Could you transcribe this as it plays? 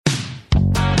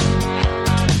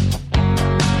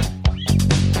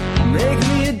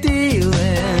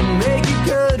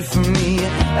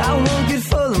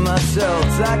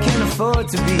afford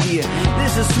to be.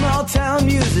 This is small town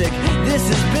music, this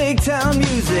is big town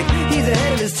music. He's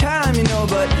ahead of his time, you know,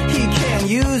 but he can't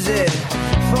use it.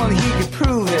 If only he could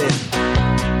prove it.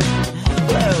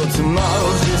 Well,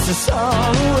 tomorrow's just a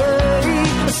song away,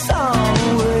 a song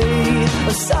away,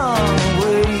 a song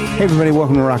away. Hey everybody,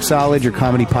 welcome to Rock Solid, your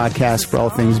comedy podcast for all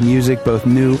things music, both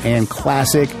new and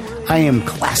classic. I am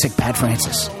classic Pat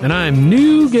Francis. And I'm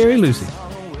new Gary Lucy.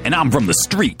 And I'm from the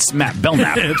streets, Matt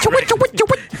Belknap.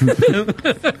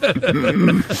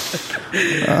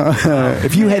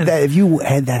 If you had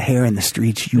that hair in the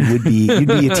streets, you'd be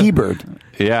a T-bird.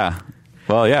 Yeah.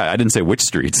 Well, yeah, I didn't say which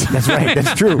streets. That's right.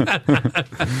 That's true.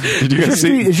 Did you guys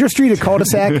see? Is your street a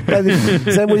cul-de-sac?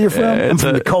 Is that where you're from? I'm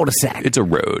from the cul-de-sac. It's a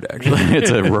road, actually.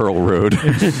 It's a rural road.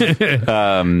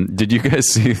 Did you guys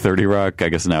see 30 Rock? I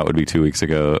guess now it would be 2 weeks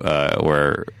ago,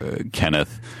 where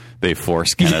they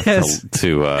force Kenneth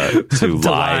to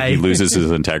lie. He loses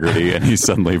his integrity, and he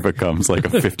suddenly becomes like a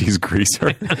 50s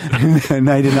greaser. And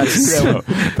I did not see that.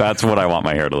 So that's what I want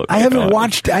my hair to look like. I haven't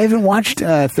watched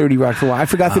 30 Rock for a while. I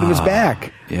forgot that it was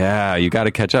back. Yeah, you got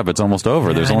to catch up. It's almost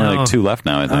over. There's only like 2 left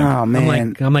now, I think. Oh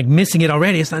man, I'm like missing it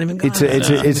already. It's not even gone.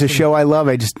 It's a show I love.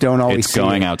 I just don't always. It's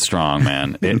going out strong,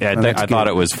 man. I thought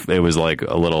it was like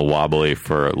a little wobbly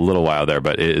for a little while there,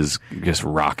 but it is just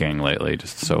rocking lately.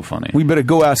 Just so funny. We better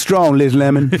go out strong, Liz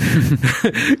Lemon.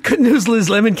 Good news, Liz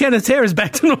Lemon. Kenneth's hair is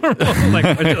back to normal.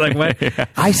 like what? Yeah.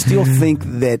 I still think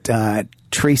that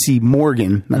Tracy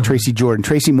Morgan, not Tracy Jordan,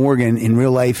 Tracy Morgan, in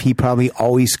real life, he probably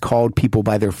always called people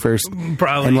by their first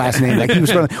and last name. Like he was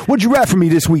probably, what'd you rap for me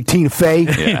this week, Tina Fey?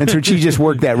 Yeah. And so she just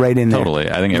worked that right in there. Totally.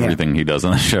 I think everything he does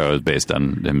on the show is based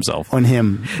on himself. On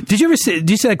him. Did you see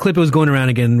that clip that was going around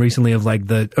again recently of like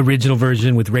the original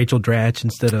version with Rachel Dratch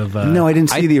instead of... no, I didn't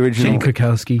see the original. Shane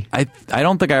Krakowski. I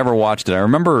don't think I ever watched it. I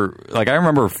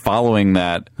remember following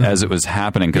that as it was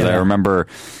happening, because I remember...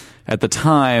 At the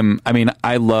time, I mean,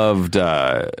 I loved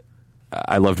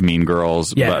Mean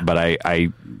Girls, but I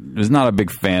was not a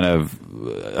big fan of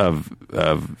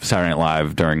Saturday Night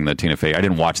Live during the Tina Fey. I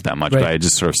didn't watch that much, but I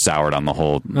just sort of soured on the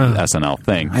whole SNL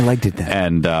thing. I liked it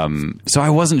then. And so I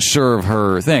wasn't sure of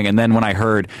her thing. And then when I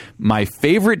heard my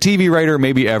favorite TV writer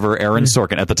maybe ever, Aaron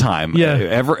Sorkin, at the time,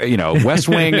 West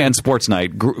Wing and Sports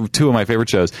Night, 2 of my favorite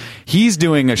shows, he's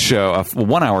doing a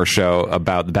 1-hour show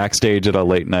about the backstage at a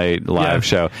late night live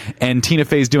show, and Tina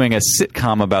Fey's doing a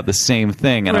sitcom about the same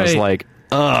thing. And I was like,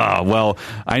 well,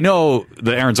 I know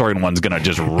the Aaron Sorkin one's going to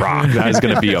just rock. That's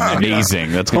going to be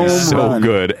amazing. That's going to be so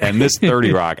good. And this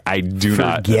 30 Rock, I do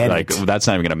not like. That's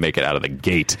not even going to make it out of the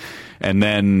gate. And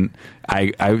then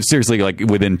I seriously, like,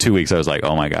 within 2 weeks, I was like,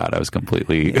 oh my God, I was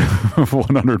completely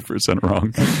 100%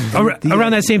 wrong.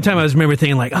 Around that same time, I remember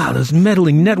thinking like, those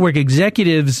meddling network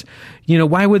executives,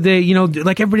 why would they,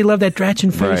 like everybody loved that Dratch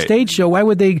and Fey stage show. Why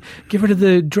would they get rid of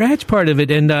the Dratch part of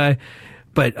it? And,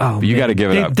 But you got to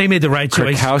give it up. They made the right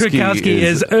choice. Krakowski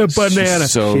is a banana.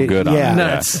 So good on that.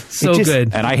 Nuts. So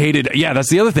good. And I hated, that's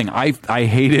the other thing. I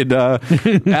hated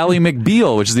Ally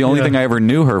McBeal, which is the only thing I ever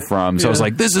knew her from. So I was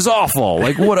like, this is awful.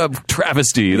 Like, what a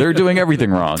travesty. They're doing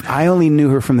everything wrong. I only knew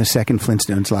her from the second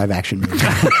Flintstones live action movie.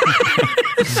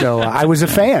 So I was a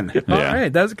fan. All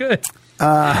right. That's good.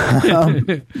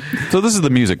 So this is the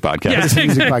music podcast. Yeah, this is the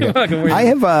music podcast. I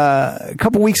have a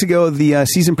couple weeks ago, the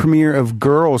season premiere of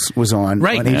Girls was on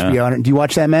HBO. Do you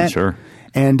watch that, Matt? Sure.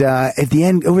 And at the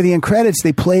end, over the end credits,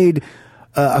 they played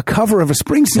a cover of a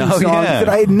Springsteen song that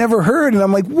I had never heard, and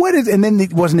I'm like, "What is?" And then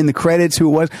it wasn't in the credits who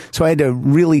it was, so I had to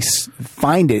really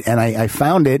find it, and I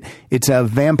found it. It's a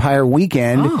Vampire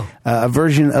Weekend, a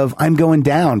version of "I'm Going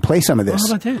Down." Play some of this.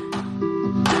 How about that?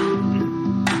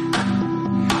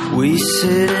 We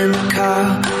sit in the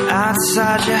car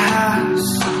outside your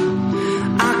house.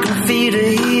 I can feel the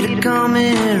heat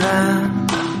coming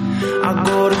around. I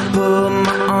go to put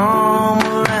my arm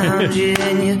around you,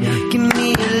 and you give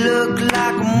me a look like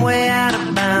I'm way out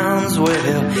of bounds.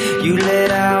 Well, you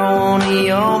let out one of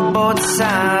your both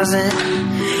sides, and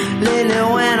lately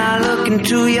when I look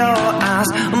into your eyes,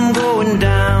 I'm going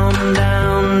down,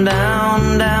 down,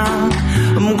 down, down.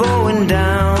 I'm going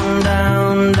down,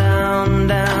 down, down,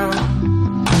 down.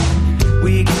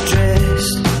 We get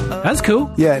dressed. That's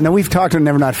cool. Yeah, now we've talked on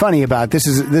Never Not Funny about this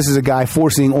is a guy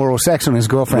forcing oral sex on his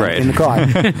girlfriend in the car.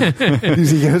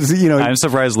 He goes, I'm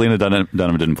surprised Lena Dunham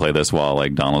didn't play this while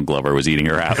like Donald Glover was eating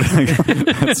her out.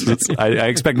 I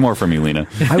expect more from you, Lena.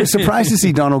 I was surprised to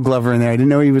see Donald Glover in there. I didn't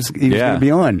know he was going to be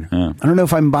on. Yeah. I don't know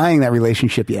if I'm buying that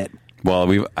relationship yet.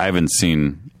 Well, I haven't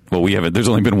seen. Well, we haven't. There's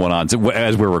only been one on. So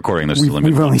as we're recording this,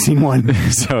 we've only seen one.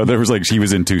 So there was like she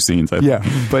was in 2 scenes. I think.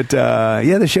 Yeah, but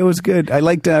the show was good. I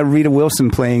liked Rita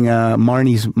Wilson playing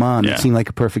Marnie's mom. It seemed like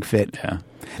a perfect fit. Yeah.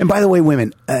 And by the way,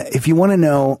 women, if you want to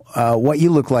know what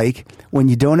you look like when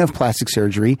you don't have plastic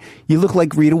surgery, you look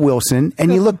like Rita Wilson,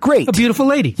 and you look great. A beautiful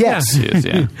lady. Yes. She is,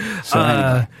 yeah. So,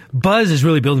 anyway. Buzz is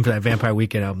really building for that Vampire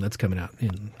Weekend album that's coming out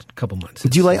in a couple months.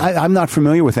 Did you like? I'm not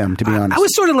familiar with them, to be honest. I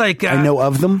was sort of like... I know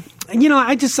of them. You know,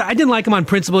 I didn't like them on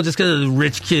principle just because of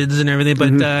rich kids and everything,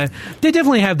 but they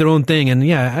definitely have their own thing, and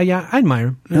I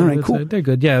admire them. All right, cool. They're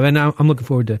good, yeah, and I'm looking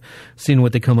forward to seeing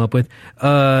what they come up with.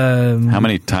 How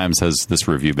many times has this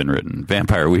review been written?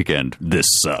 Vampire Weekend, this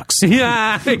sucks.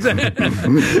 Yeah, exactly.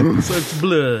 Sucks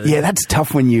blood. Yeah, that's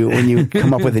tough when you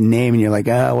come up with a name and you're like,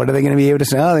 what are they going to be able to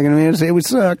say? Oh, they're going to be able to say we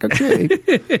suck. Okay.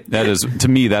 That is, to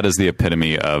me, that is the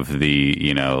epitome of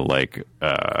the,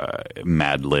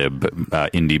 Mad Lib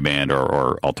indie band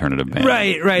or alternative band.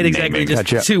 Right, exactly. Just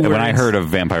Gotcha. 2 words. When I heard of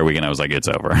Vampire Weekend, I was like, it's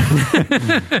over.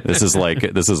 This is like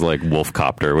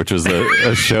Wolfcopter, which was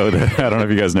a show that I don't know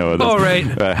if you guys know. Oh, right.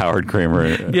 Howard Kramer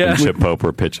and Chip Pope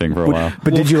were pitching for a while.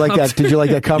 But did you like that? Did you like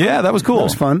that cover? Yeah, that was cool. That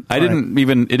was fun. It didn't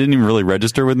even really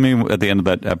register with me at the end of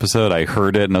that episode. I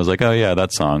heard it and I was like, oh yeah,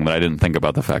 that song, but I didn't think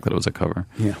about the fact that it was a cover.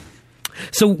 Yeah.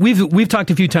 So we've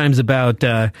talked a few times about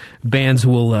bands who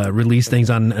will release things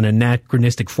on an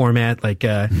anachronistic format, like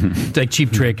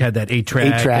Cheap Trick had that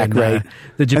 8-track. 8-track, and, right.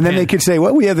 And then they could say,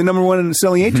 well, we have the number one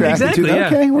selling 8-track. Exactly, yeah.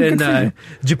 Okay, well, and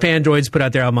Japan Droids put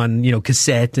out their album on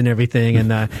cassette and everything,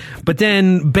 and but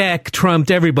then Beck trumped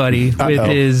everybody with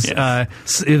his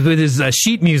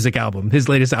sheet music album. His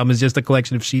latest album is just a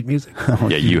collection of sheet music.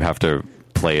 Yeah, you have to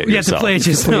play it yourself. You have to play it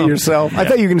yourself. Play it yourself. I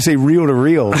thought you were going to say reel to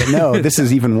reel, but no, this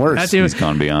is even worse. He's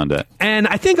gone beyond it. And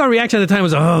I think our reaction at the time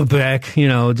was, oh, Beck,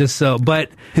 just so. But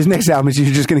his next album is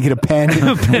you're just going to get a pen,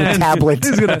 a tablet.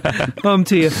 He's going to come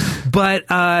to you. But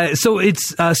so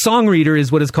it's Song Reader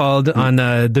is what it's called on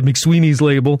the McSweeney's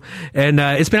label. And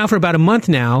it's been out for about a month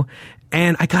now.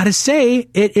 And I gotta say,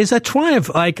 it is a triumph.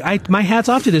 Like, my hat's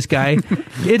off to this guy.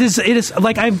 It is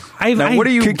like Now, what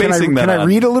are you basing that on? Can I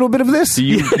read a little bit of this? So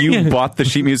you bought the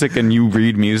sheet music and you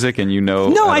read music and you know.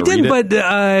 No, how I to didn't. read it? But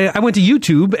I went to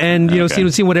YouTube and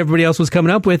seeing what everybody else was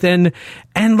coming up with, and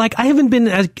like I haven't been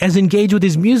as engaged with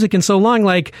his music in so long.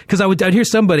 Like, because I'd hear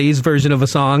somebody's version of a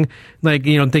song, like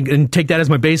think and take that as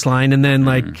my bass line, and then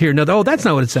like hear another. Oh, that's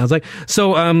not what it sounds like.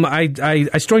 So I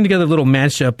strung together a little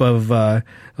mashup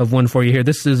of one for you here.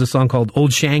 This is a song called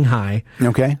Old Shanghai.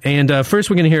 Okay. And first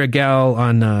we're going to hear a gal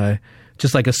on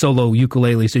just like a solo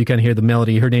ukulele, so you kind of hear the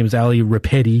melody. Her name is Ali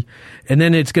Rapetti. And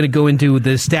then it's going to go into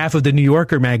the staff of the New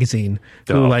Yorker magazine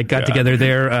who got together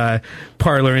their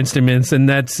parlor instruments. And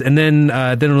then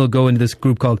it'll go into this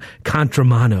group called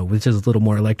Contramano, which is a little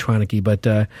more electronic-y. But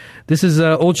this is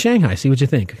Old Shanghai. See what you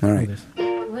think. All right.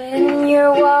 When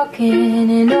you're walking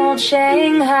in Old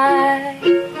Shanghai,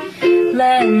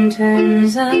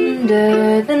 lanterns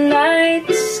under the night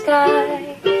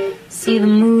sky, see the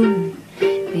moon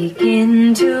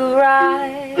begin to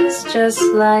rise just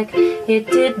like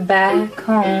it did back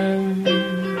home.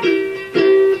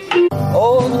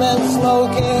 Old men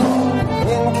smoking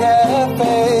in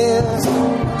cafes,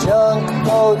 junk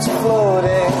boats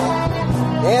floating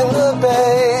in the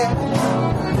bay.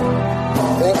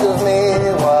 Think of me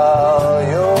while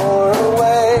you're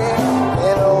away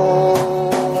in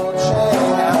old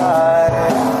Shanghai.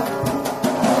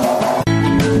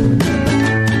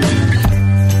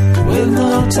 With no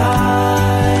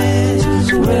ties,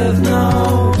 with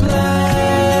no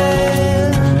plans,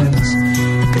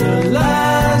 your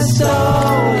last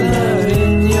dollar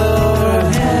in your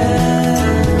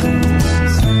hands.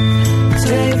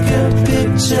 Take a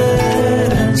picture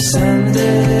and send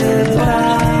it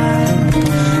back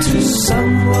to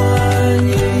someone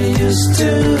you used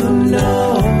to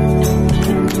know.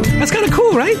 That's kind of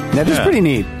cool, right? That is pretty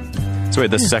neat. So wait,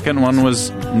 the second one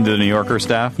was the New Yorker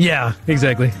staff? Yeah,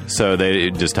 exactly. So they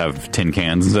just have tin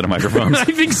cans instead of microphones? I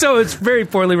think so. It's very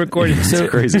poorly recorded. So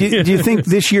crazy. Do you think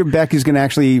this year Beck is going to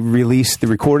actually release the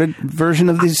recorded version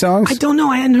of these songs? I don't know.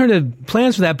 I hadn't heard of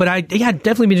plans for that, but I'd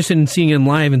definitely be interested in seeing him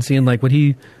live and seeing like what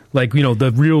he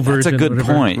the real version. That's a good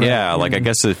point. Right. Yeah, like I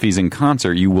guess if he's in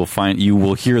concert, you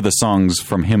will hear the songs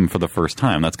from him for the first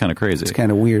time. That's kind of crazy. It's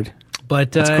kind of weird.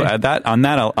 But cool. on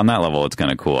that level, it's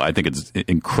kind of cool. I think it's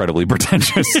incredibly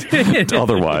pretentious.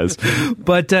 Otherwise,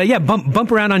 but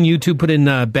bump around on YouTube, put in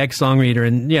Beck Song Reader,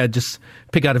 and just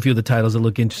pick out a few of the titles that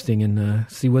look interesting and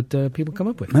see what people come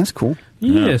up with. That's cool.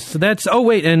 Yes, so that's. Oh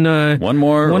wait, and one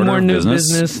more new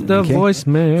business. The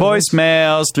voicemail.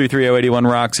 Voicemails 330-81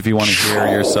 rocks. If you want to hear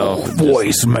yourself.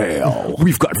 Voicemail.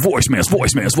 We've got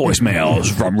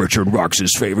voicemails from Richard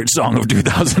Rocks' favorite song of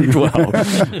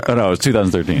 2012. Oh no, it's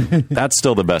 2013. That's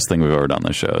still the best thing we've ever done on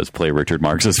this show is play Richard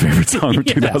Marx's favorite song of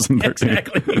 2013.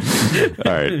 Exactly.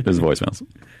 All right, there's voicemails.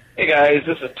 Hey guys,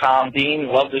 this is Tom Dean.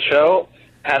 Love the show.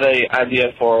 Had an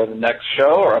idea for the next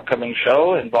show or upcoming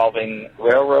show involving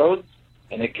railroads,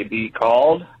 and it could be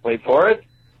called, wait for it,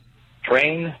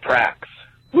 Train Tracks.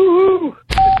 Woo!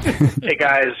 Hey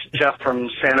guys, Jeff from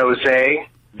San Jose.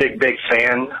 Big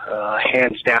fan.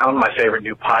 Hands down, my favorite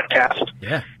new podcast.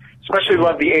 Yeah. Especially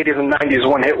love the 80s and 90s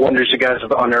one-hit wonders you guys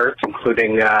have unearthed,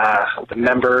 including The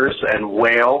Members and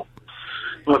Whale.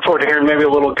 Look forward to hearing maybe a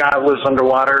little God Lives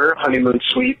Underwater, Honeymoon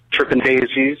Suite, Trippin'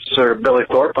 Daisies, or Billy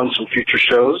Thorpe on some future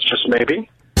shows, just maybe.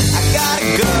 I got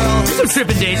a girl Some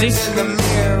Trippin' Daisies. in the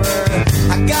mirror.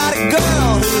 I got a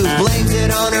girl who blames it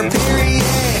on her period.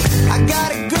 I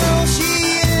got a girl,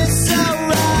 she is so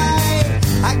right.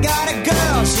 I got a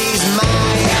girl, she's mine.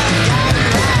 I got it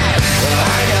right. Well,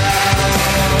 I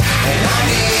know, and I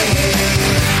need,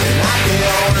 and I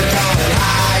feel we're going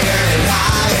higher and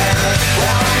higher.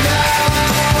 Well, I know,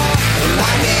 and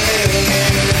I need,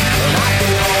 and I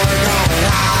feel we're going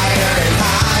higher and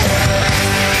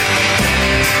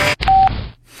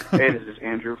higher. Hey, this is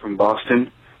Andrew from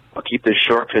Boston. I'll keep this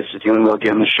short because it's the only way I'll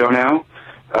get on the show now.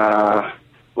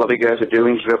 Love you guys are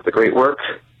doing. Keep up the great work.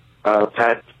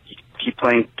 Pat, keep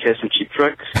playing Kiss and Cheap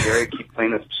Trick. Gary, keep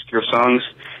playing the obscure songs.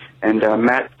 And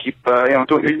Matt, keep doing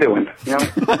what you're doing.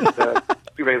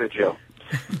 Be regular Joe.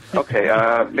 Okay,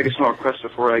 make a small request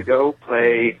before I go.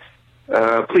 Please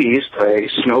play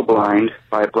Snowblind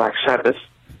by Black Sabbath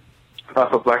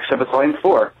off of Black Sabbath Volume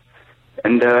 4.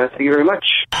 And thank you very much.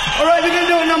 All right, we're going to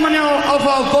do a number now of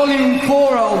our Volume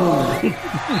 4 album.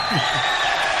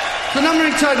 The number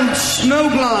entitled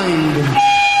Snowblind.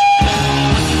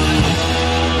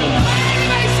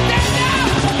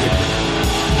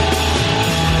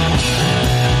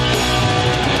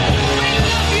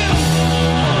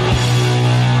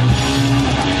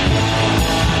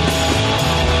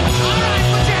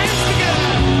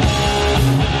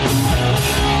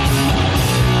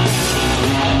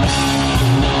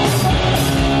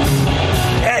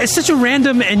 It's such a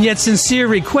random and yet sincere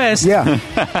request. Yeah.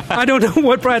 I don't know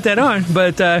what brought that on,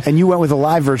 but And you went with a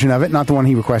live version of it, not the one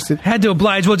he requested. had to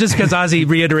oblige. Well, just because Ozzy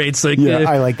reiterates, like, Yeah,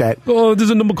 I like that. oh,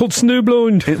 there's a number called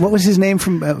Snowblind. What was his name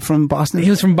from Boston? He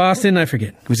was from Boston. I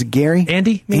forget. Was it Gary?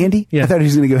 Andy? maybe? Andy? Yeah. I thought he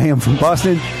was going to go, hey, I'm from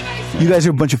Boston. You guys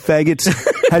are a bunch of faggots.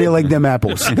 How do you like them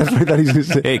apples? That's what I thought he was going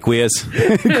to say. Hey, Quiz.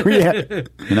 Yeah.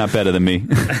 You're not better than me.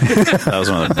 That was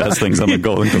one of the best things on the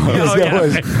Golden Globes.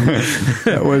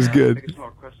 That was good.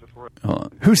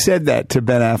 Who said that to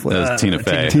Ben Affleck? That was Tina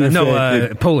Fey.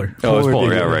 Polar. Oh, it's Polar.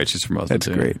 did Yeah, it. right. She's from Boston, That's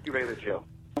too. great. Be regular Joe.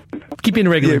 Keep being a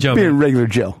regular Joe. Being man. regular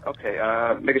Joe. Okay,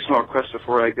 make a small request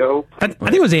before I go. I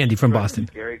think it was Andy from Boston.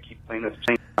 Gary, keep playing the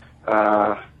same.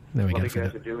 There we Love go. you for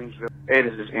guys that. are doing. Hey,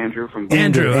 this is Andrew from Boston.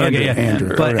 Andrew. Okay, yeah.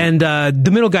 Andrew. But Okay. and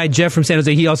the middle guy Jeff from San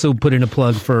Jose, he also put in a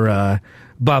plug for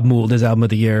Bob Mould, his album of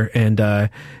the year, and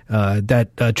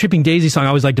that Tripping Daisy song. I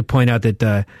always like to point out that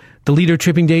the leader of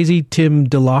Tripping Daisy, Tim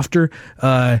DeLofter,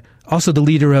 also the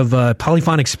leader of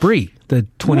Polyphonic Spree, the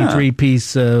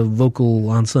 23-piece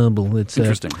vocal ensemble. It's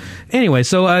Interesting. Anyway,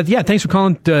 so thanks for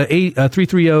calling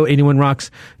 330-81-ROCKS.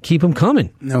 Keep them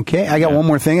coming. Okay, I got one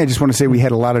more thing. I just want to say we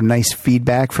had a lot of nice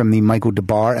feedback from the Michael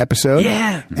DeBar episode.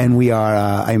 Yeah. And we are,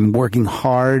 I'm working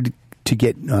hard to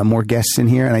get more guests in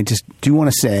here. And I just do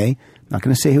want to say, I'm not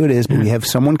going to say who it is, but we have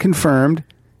someone confirmed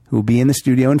who will be in the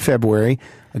studio in February.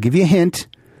 I'll give you a hint.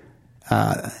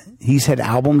 He's had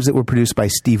albums that were produced by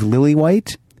Steve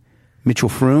Lillywhite, Mitchell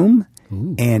Froom,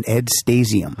 and Ed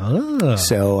Stasium. Oh.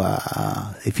 So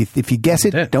if you guess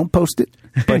it, don't post it.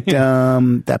 But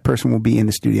that person will be in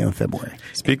the studio in February.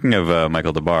 Speaking of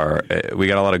Michael DeBar, we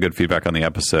got a lot of good feedback on the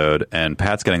episode, and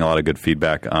Pat's getting a lot of good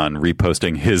feedback on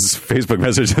reposting his Facebook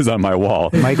messages on my wall.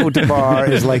 Michael DeBar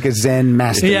is like a Zen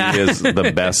master. Yeah. He is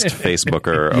the best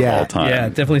Facebooker of all time. Yeah,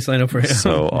 definitely sign up for him.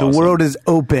 So awesome. The world is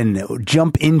open.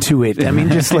 Jump into it. I mean,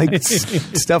 just like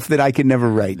stuff that I could never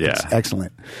write. Yeah. It's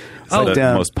excellent. It's like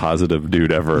the most positive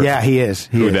dude ever. Yeah, he is.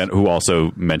 Who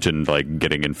also mentioned like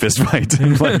getting in fistfights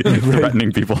and like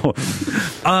threatening people.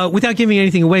 Without giving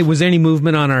anything away, was there any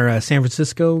movement on our San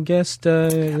Francisco guest?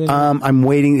 I'm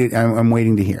waiting. I'm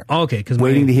waiting to hear. Oh, okay, because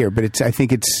waiting to hear. But I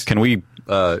think it's. Can we?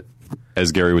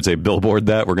 As Gary would say, billboard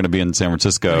that we're going to be in San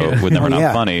Francisco with Never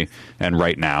Not Funny and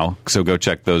Right Now. So go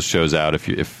check those shows out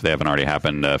if they haven't already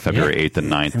happened. February 8th and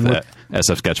 9th.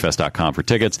 sfsketchfest.com for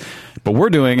tickets. But we're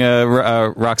doing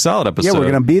a Rock Solid episode. Yeah, we're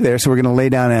going to be there. So we're going to lay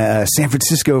down a San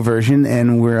Francisco version,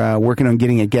 and we're working on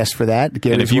getting a guest for that.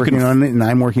 Gary's working on it, and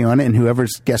I'm working on it, and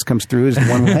whoever's guest comes through is the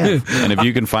one we'll have. And if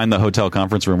you can find the hotel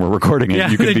conference room we're recording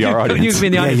it, you can be our audience. You can be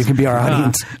the audience. Yeah, you can be our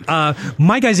audience.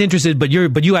 My guy's interested, but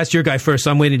you asked your guy first,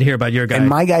 so I'm waiting to hear about your guy. And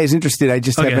my guy is interested. I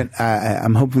just haven't.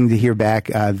 I'm hoping to hear back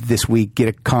this week. Get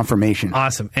a confirmation.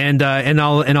 Awesome, and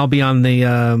I'll be on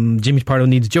the Jimmy Pardo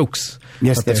Needs Jokes.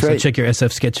 Yes, that's right. So check your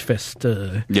SF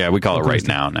Sketchfest. Yeah, we call it Right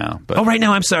Now. But Right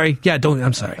Now. I'm sorry. Yeah,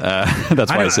 I'm sorry.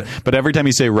 That's why I say. But every time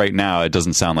you say Right Now, it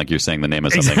doesn't sound like you're saying the name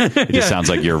of something. It just sounds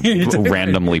like you're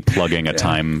randomly plugging a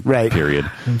time period.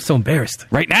 I'm so embarrassed.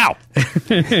 Right now.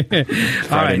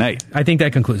 Friday night. I think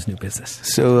that concludes new business.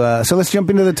 So let's jump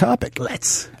into the topic.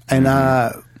 Let's. And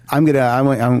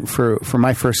for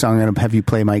my first song, I'm gonna have you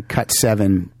play my cut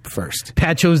 7 first.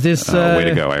 Pat chose this. Way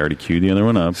to go! I already queued the other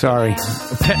one up. Sorry.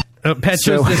 Pat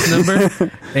chose this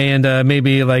number, and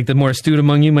maybe like the more astute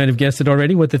among you might have guessed it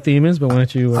already what the theme is. But why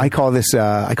don't you? I call this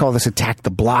Attack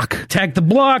the Block. Attack the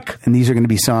Block. And these are going to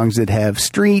be songs that have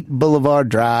street, boulevard,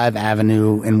 drive,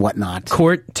 avenue, and whatnot.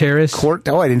 Court, terrace. Court.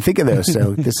 Oh, I didn't think of those.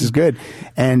 So this is good.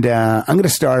 And I'm going to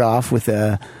start off with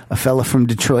a fella from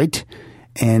Detroit.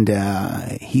 And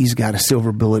he's got a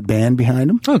Silver Bullet band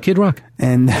behind him. Oh, Kid Rock.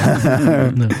 And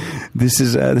this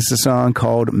is a song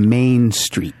called Main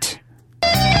Street.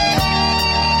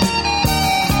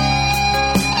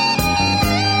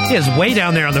 He is way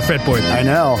down there on the fretboard. I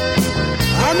know.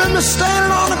 I remember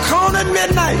standing on a corner at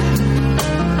midnight,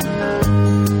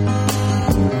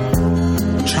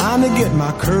 trying to get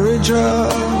my courage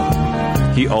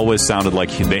up. He always sounded like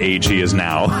the age he is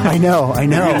now. I know.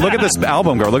 Look at this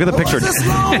album, girl. Look at the picture.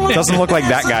 It doesn't look like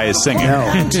that guy is singing. No.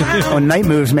 On Night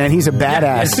Moves, man, he's a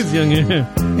badass.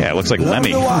 Yeah, it looks like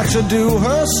Lemmy. Love to watch her do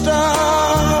her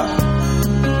stuff.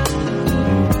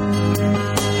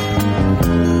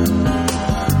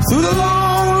 Through the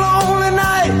long, lonely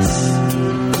nights,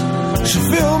 she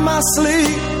filled my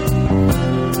sleep.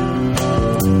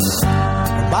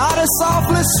 Her body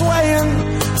softly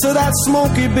swaying to that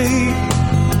smoky beat.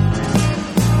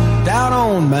 Down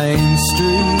on Main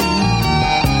Street.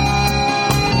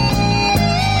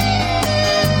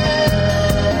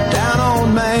 Down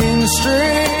on Main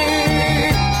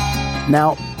Street.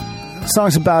 Now, the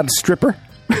song's about a stripper.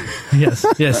 Yes.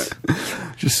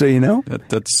 Just so you know. Get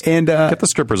the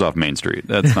strippers off Main Street.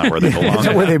 That's not where they belong. That's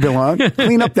not where they belong.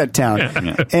 Clean up that town.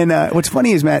 Yeah. And what's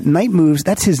funny is, Matt, Night Moves,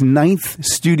 that's his 9th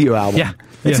studio album. Yeah.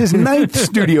 It's his 9th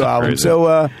studio album.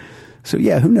 So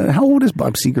yeah, who knows? How old is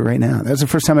Bob Seger right now? That's the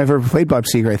first time I've ever played Bob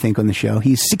Seger, I think, on the show.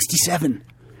 He's 67.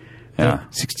 Yeah.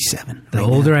 67. The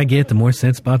older I get, the more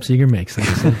sense Bob Seger makes. Like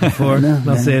I said before,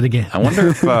 I'll say it again. I wonder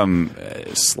if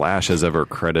Slash has ever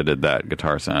credited that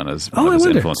guitar sound as one of his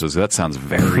influences. That sounds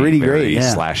very great,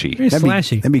 yeah. slashy. Very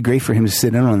slashy. That'd be great for him to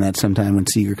sit in on that sometime when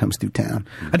Seger comes through town.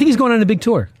 I think he's going on a big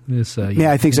tour.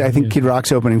 Yeah, I think so. I think Kid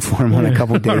Rock's opening for him on a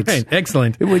couple dates. All right,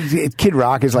 excellent. Kid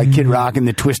Rock is like Kid Rock and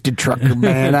the Twisted Trucker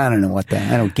Band. I don't know what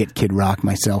that. I don't get Kid Rock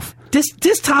myself.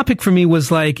 This topic for me was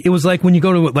like when you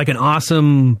go to like an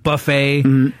awesome buffet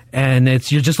and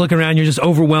you're just looking around, you're just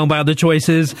overwhelmed by all the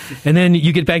choices, and then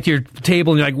you get back to your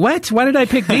table and you're like, what? Why did I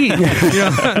pick these?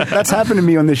 That's happened to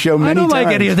me on the show many times. I don't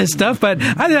like any of this stuff, but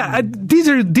these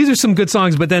are some good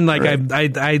songs. But then like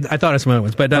right. I thought of some other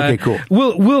ones. But okay, cool.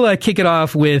 We'll kick it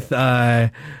off with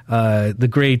the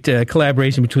great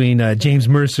collaboration between James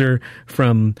Mercer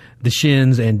from The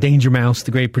Shins and Danger Mouse,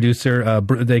 the great producer.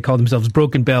 They call themselves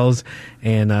Broken Bells,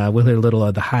 and we'll hear a little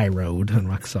of The High Road on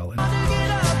Rock Solid.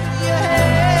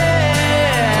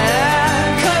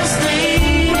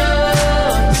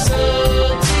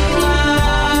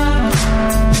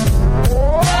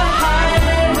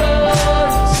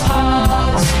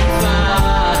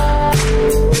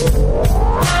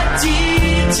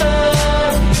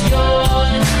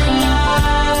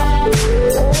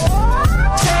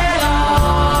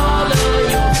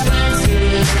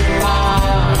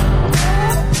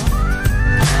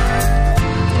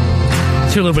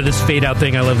 A little bit of this fade out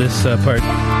thing. I love this part.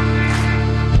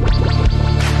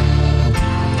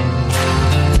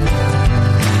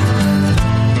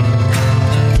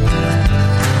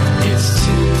 It's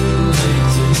too late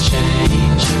to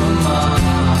change your mind.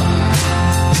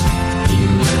 You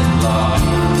will love.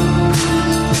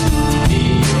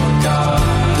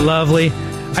 Lovely.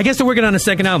 I guess they're working on a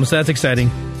second album, so that's exciting.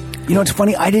 You know, it's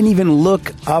funny. I didn't even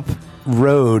look up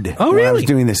Road. Oh, really? When I was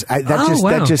doing this.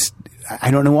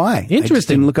 I don't know why. I just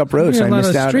didn't look up roads. So I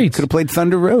missed out. Could have played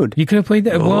Thunder Road. You could have played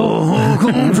that.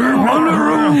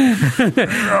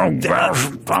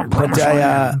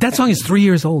 That song is 3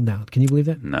 years old now. Can you believe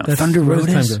that? No. Thunder Road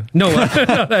is? No.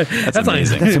 That's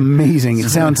amazing. That's amazing. It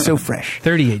sounds so fresh.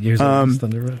 38 years old.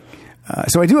 Thunder Road.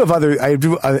 So I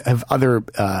have other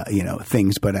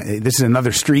things, but this is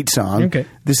another street song. Okay.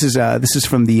 This is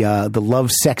from the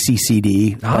Love Sexy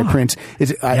CD by Prince.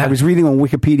 I was reading on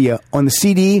Wikipedia. On the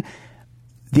CD,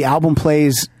 the album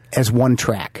plays as one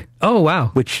track. Oh, wow.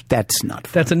 Which that's not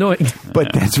fun. That's annoying.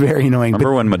 But that's very annoying.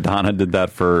 Remember when Madonna did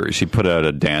that she put out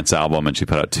a dance album and she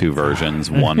put out 2 versions.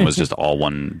 One was just all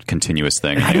one continuous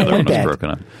thing and the other one was broken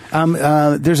up.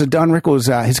 There's a Don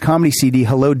Rickles, his comedy CD,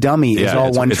 Hello Dummy, is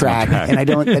all one track. And I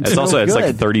don't, it's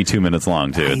like 32 minutes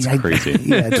long too. It's crazy.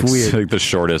 Yeah, it's weird. It's like the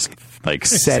shortest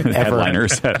set headliner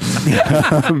set.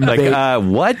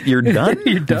 What? You're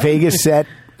done? Vegas set.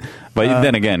 But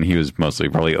then again, he was mostly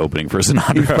probably opening for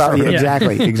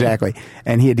Sinatra. Exactly.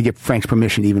 And he had to get Frank's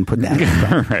permission to even put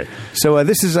that. Right. So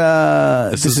this is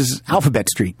Alphabet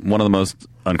Street. One of the most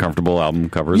uncomfortable album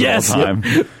covers of all time.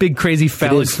 Yep. Big crazy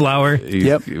phallic flower.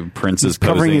 Prince is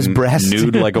covering his breast,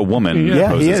 nude like a woman.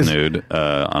 Yeah, poses he is nude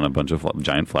on a bunch of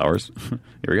giant flowers. Here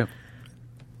we go.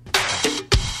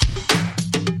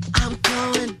 I'm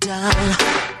going down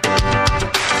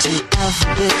to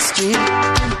Alphabet Street.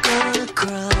 I'm gonna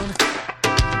crown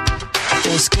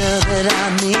this girl that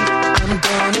I meet. I'm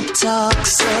gonna talk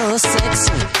so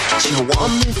sexy. She'll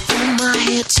want me from my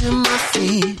head to my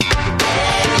feet.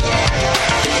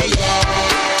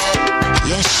 Yeah.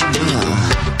 Yes, she will.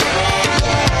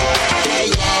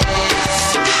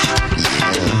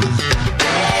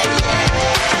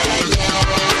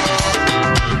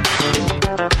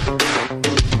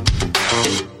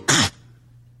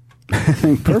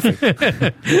 Perfect.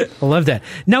 I love that.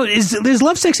 Now, is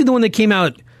Love Sexy the one that came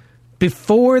out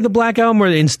before the Black Album or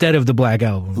instead of the Black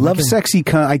Album? Love Sexy,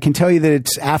 I can tell you that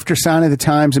it's after Sign of the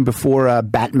Times and before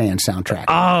Batman soundtrack.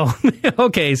 Oh,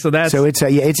 okay. So it's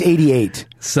 88.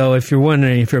 So if you're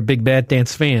wondering if you're a big Bat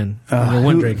Dance fan, you're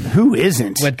wondering who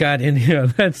isn't? What got in here?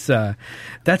 That's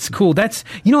cool. That's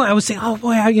I was saying, oh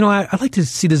boy, I like to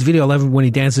see this video. I love when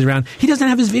he dances around. He doesn't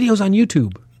have his videos on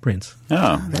YouTube. Prince.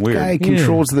 Oh, that weird. guy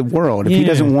controls the world. If he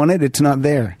doesn't want it, it's not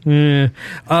there. Yeah.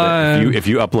 If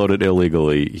you upload it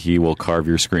illegally, he will carve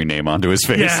your screen name onto his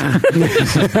face. Yeah.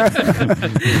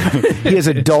 He has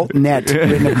adult net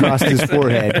written across his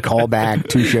forehead. Call back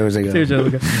 2 shows ago.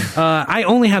 I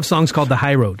only have songs called The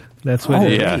High Road. That's what.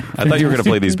 I thought you were going to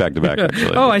play these back to back.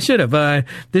 Actually, I should have.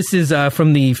 This is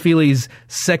from the Feelies'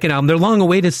 second album. Their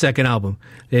long-awaited second album.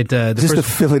 Is this the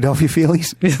Philadelphia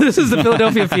Feelies? This is the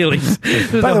Philadelphia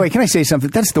Feelies. By the way, can I say something?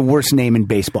 That's the worst name in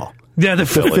baseball. Yeah, the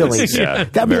Phillies. Yeah,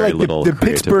 that'd be like the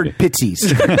Pittsburgh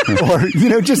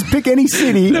Pitsies, or just pick any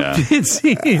city. The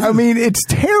Pitsies. I mean, it's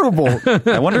terrible.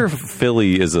 I wonder if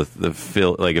Philly is if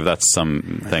that's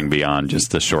something beyond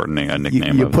just the shortening a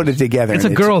nickname. You put it together. It's a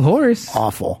girl horse.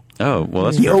 Awful. Oh well,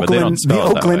 that's the fair,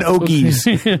 Oakland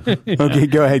Okies. Okay,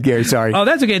 go ahead, Gary. Sorry. Oh,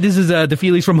 that's okay. This is the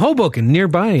Feelies from Hoboken,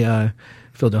 nearby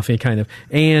Philadelphia, kind of,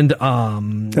 and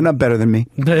they're not better than me.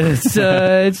 It's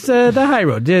the High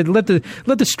Road. Let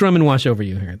the strumming wash over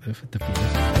you here. The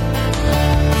Feelies.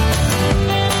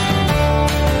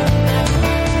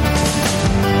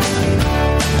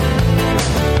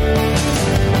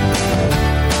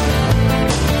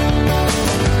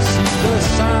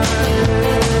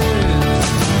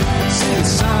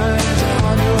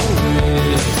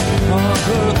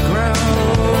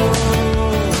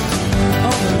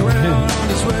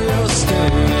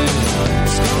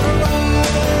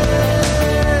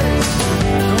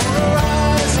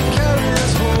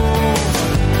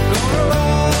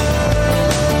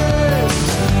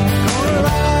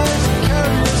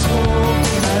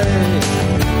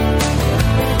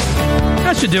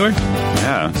 Should do her.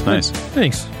 Yeah, it's nice.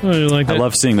 Thanks. I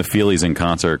love seeing the Feelies in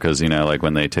concert because like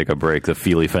when they take a break, the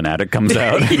Feely Fanatic comes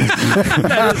out.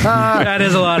 That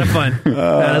is a lot of fun.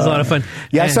 That is a lot of fun.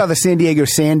 Yeah, I saw the San Diego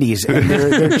Sandies, and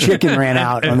their chicken ran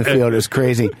out on the field. It was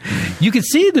crazy. You could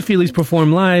see the Feelies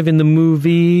perform live in the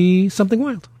movie Something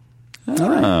Wild.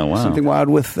 Oh, wow. Something Wild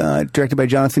with directed by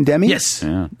Jonathan Demme. Yes.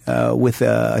 Yeah. With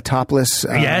a topless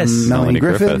Melanie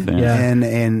Griffith. And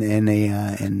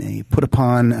a put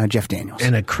upon Jeff Daniels.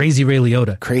 And a crazy Ray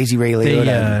Liotta.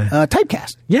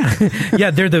 Typecast. Yeah.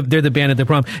 Yeah, they're the band at the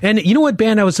prom. And you know what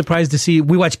band I was surprised to see?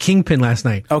 We watched Kingpin last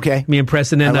night. Okay. Me and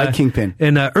Preston. And, I like Kingpin.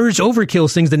 And Urge Overkill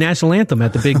sings the national anthem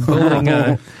at the big bowling.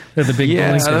 Bowling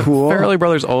center. Cool. Farrelly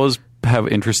Brothers always have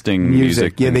interesting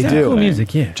music. Yeah, they do. Cool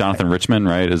music, yeah. Jonathan Richman,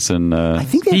 right, is in... I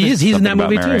think he's in that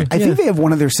movie, Mary. too. I think they have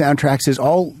one of their soundtracks is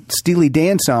all Steely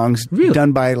Dan songs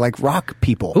done by like rock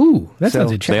people. Ooh, that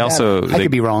sounds check interesting. They also... I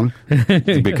could be wrong.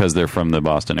 Because they're from the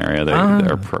Boston area.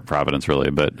 They're Providence,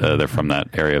 really, but they're from that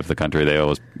area of the country. They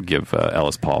always give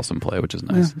Ellis Paul some play, which is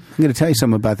nice. I'm going to tell you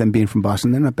something about them being from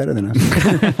Boston. They're not better than us.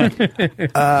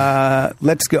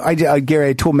 Let's go. Gary,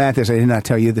 I told Matt this. I did not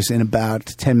tell you this. In about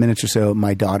 10 minutes or so,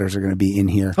 my daughters are going to be in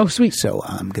here. Oh, sweet. So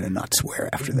I'm going to not swear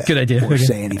after that. Good idea. Or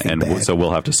say anything And bad. so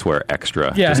we'll have to swear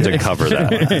extra just to cover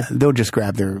that. They'll just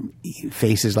grab their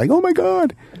faces like, oh my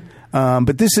God.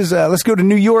 But this is, let's go to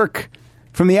New York.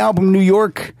 From the album New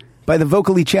York by the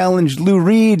vocally challenged Lou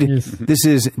Reed. Yes. This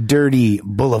is Dirty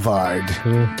Boulevard.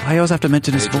 I always have to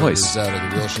mention his voice.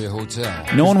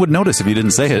 No one would notice if you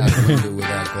didn't say it.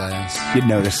 You'd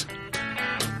notice.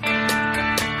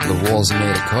 The walls are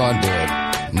made of cardboard.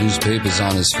 Newspapers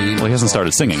on his feet. Well, he hasn't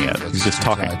started singing yet. He's just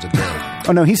talking.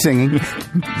 Oh, no, he's singing.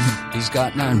 He's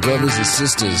got 9 brothers and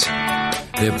sisters.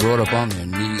 They're brought up on their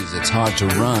knees. It's hard to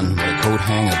run when a coat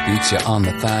hanger beats you on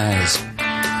the thighs.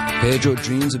 Pedro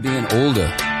dreams of being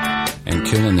older and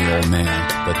killing the old man,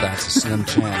 but that's a slim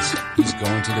chance. He's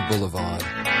going to the boulevard.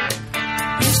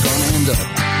 He's going to end up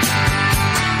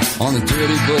on the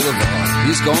dirty boulevard.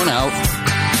 He's going out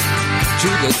to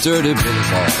the dirty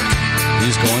boulevard.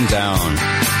 He's going down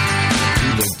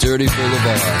to the dirty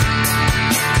boulevard.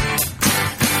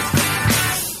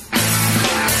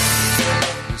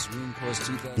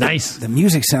 Nice. The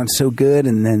music sounds so good,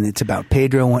 and then it's about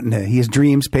Pedro wanting to. He has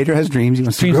dreams. Pedro has dreams. He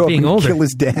wants to grow up and older. kill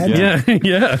his dad. Yeah.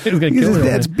 He's gonna kill his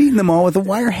dad's beating them all with a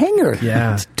wire hanger.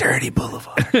 Yeah. It's Dirty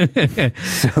Boulevard.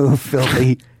 So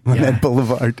filthy on that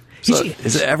boulevard. So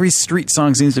every street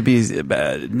song seems to be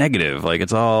negative. Like,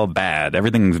 it's all bad.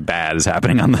 Everything bad is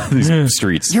happening on these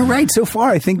streets. You're right so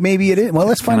far. I think maybe it is. Well,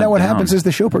 let's find out what happens as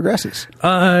the show progresses.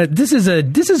 This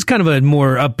is kind of a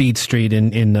more upbeat street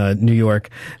in New York.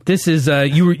 This is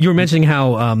you were mentioning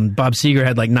how Bob Seger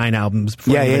had like 9 albums.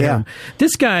 Yeah.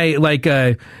 This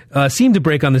guy seemed to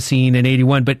break on the scene in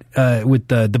 '81, but with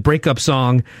the breakup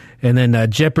song and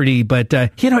then Jeopardy. But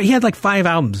he had like 5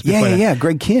 albums. Yeah.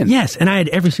 Greg Kihn. Yes, and I had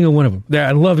every single one of them.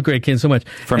 I love Greg Kihn so much.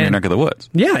 From your neck of the woods.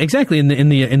 Yeah, exactly. In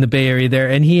the Bay Area there,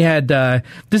 and he had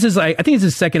this is like I think it's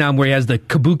his second album where he has the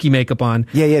kabuki makeup on.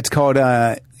 Yeah. It's called.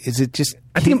 Is it just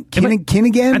Kin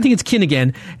again? I think it's Kin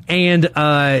again, and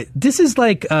this is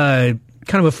like kind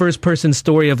of a first person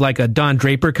story of like a Don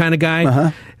Draper kind of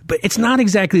guy, but it's not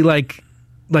exactly like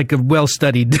a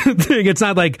well-studied thing. It's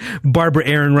not like Barbara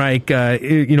Ehrenreich,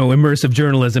 immersive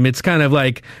journalism. It's kind of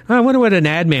like, I wonder what an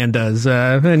ad man does.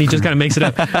 And he just kind of makes it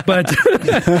up. But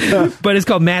it's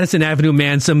called Madison Avenue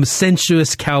Man, some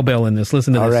sensuous cowbell in this.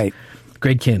 Listen to this. All right.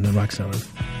 Greg Kihn, the rock solid.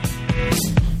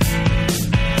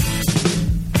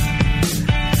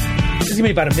 This is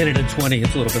going to be about 1:20.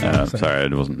 It's a little bit long. Sorry, I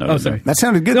wasn't noticing. Oh, sorry. That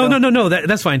sounded good. No.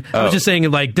 That's fine. I was just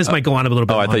saying, like, this might go on a little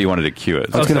bit. I thought you wanted to cue it.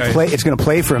 It's going to play. It's going to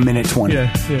play for 1:20.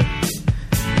 Yeah.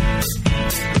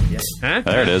 Huh?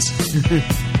 There it is.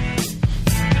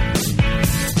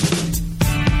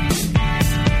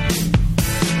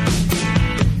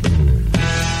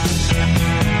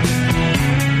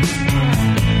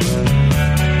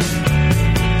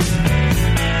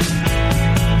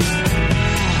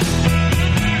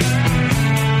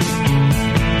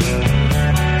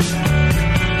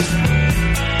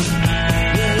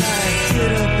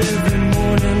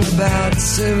 About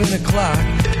 7 o'clock,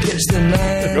 catch the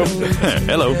night.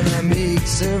 Hello. I make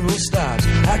several stops.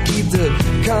 I keep the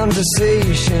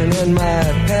conversation on my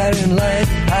pattern light.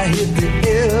 I hit the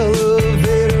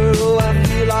elevator, oh, I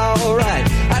feel alright.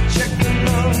 I check the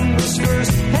numbers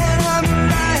first, and I'm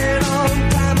right on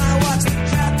time. I watch the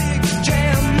traffic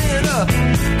jam in a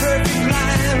perfect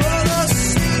line. Oh, the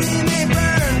city may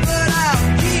burn, but I'll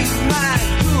keep my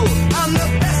cool. I'm the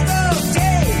best of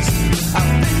days.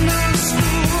 I've been to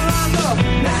school on the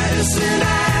Madison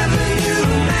Avenue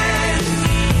man.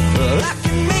 Well, I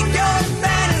can make your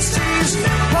fantasies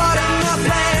part of my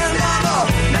plan. I'm a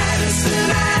Madison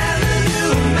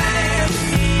Avenue man.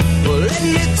 Well, let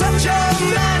me touch your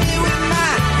money with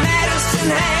my Madison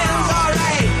hands, all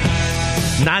right.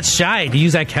 Not shy to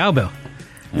use that cowbell.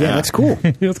 Yeah, that's cool.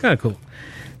 It's kind of cool.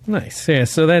 Nice. Yeah.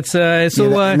 So that's and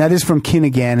that is from Kin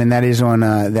again, and that is on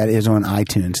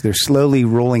iTunes. They're slowly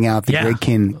rolling out the Greg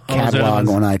Kihn catalog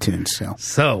on iTunes.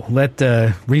 So let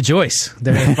rejoice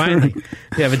that finally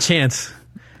you have a chance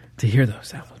to hear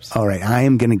those albums. All right, I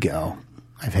am gonna go.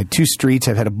 I've had 2 streets.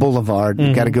 I've had a boulevard.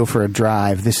 We've got to go for a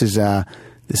drive. This is an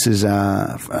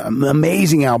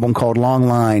amazing album called Long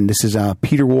Line. This is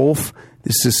Peter Wolf.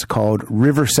 This is called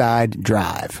Riverside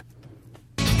Drive.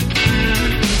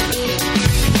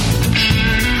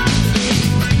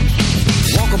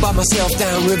 by myself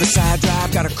down Riverside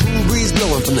Drive. Got a cool breeze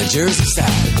blowing from the Jersey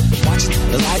side. Watching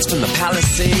the lights from the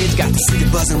Palisades. Got the city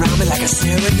buzzing around me like a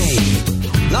serenade.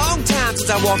 Long time since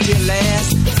I walked here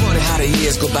last. Funny how the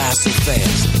years go by so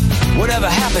fast. Whatever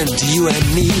happened to you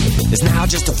and me is now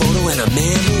just a photo and a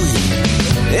memory.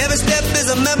 Every step is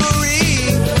a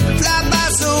memory. Fly by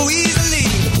so easily.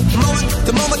 Moment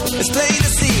to moment, it's plain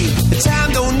to see. The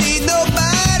time don't need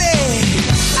nobody.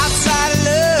 Outside of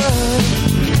love.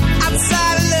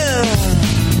 Outside of love.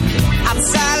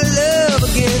 Outside of love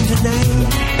again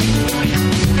tonight.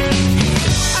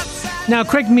 Now,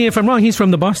 correct me if I'm wrong, he's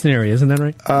from the Boston area, isn't that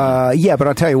right? Yeah, but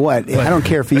I'll tell you what, I don't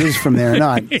care if he is from there or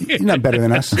not. He's not better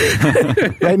than us.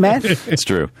 Right, Matt? It's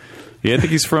true. Yeah, I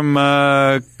think he's from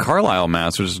Carlisle,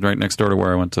 Mass., which is right next door to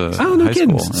where I went to high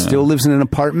school. Yeah. Still lives in an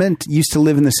apartment. Used to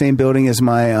live in the same building as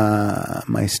my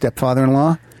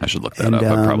stepfather-in-law. I should look that up.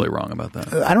 I'm probably wrong about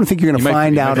that. I don't think you're going to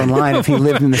find out online if he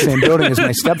lived in the same building as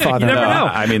my stepfather. You never know.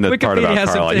 I mean, the part about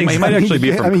Carlisle. He might actually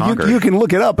be from Concord. You can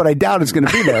look it up, but I doubt it's going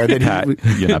to be there.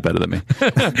 You're not better than me.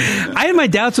 I had my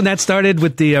doubts when that started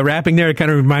with the rapping there. It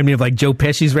kind of reminded me of like Joe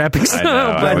Pesci's rapping style.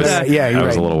 I was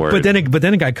a little worried. But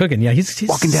then it got cooking. Yeah, he's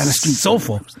walking down the street.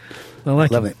 Soulful. I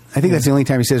love it. I think that's the only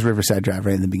time he says Riverside Drive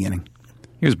right in the beginning.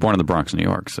 He was born in the Bronx, New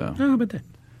York, so. Oh, but that.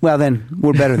 Well, then,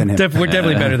 we're better than him. We're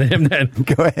definitely better than him then.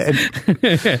 Go ahead.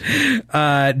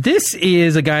 This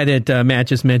is a guy that Matt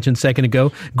just mentioned a second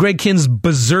ago. Greg Kinn's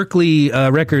Berserkly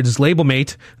Records label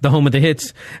mate, the home of the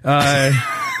hits.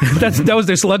 That was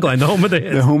their slug line, the home of the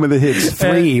hits. The home of the hits.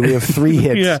 We have 3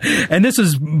 hits. Yeah. And this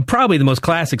is probably the most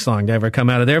classic song to ever come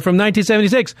out of there from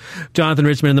 1976. Jonathan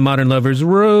Richman and the Modern Lovers,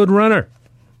 Road Runner.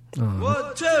 1,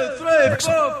 2, 3,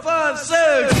 4, 5, 6.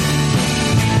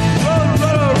 Road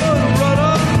runner, road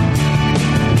runner.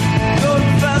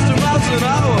 Going faster miles an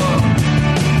hour.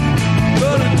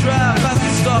 Gonna drive fast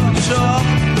and stop and shop.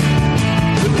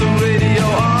 With the radio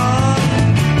on.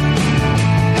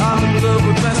 I'm in love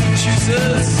with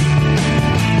Massachusetts.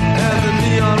 And the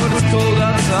neon when it's cold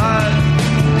outside.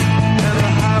 And the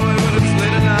highway when it's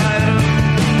late at night.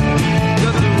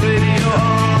 Got the radio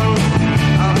on.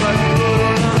 I'm like a road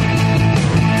runner.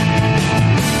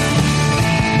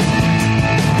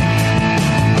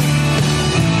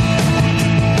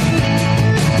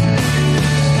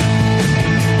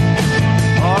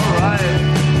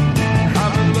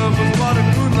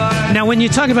 Now, when you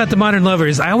talk about the Modern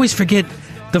Lovers, I always forget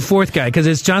the fourth guy because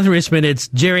it's Jonathan Richman, it's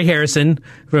Jerry Harrison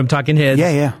from Talking Heads,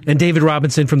 and David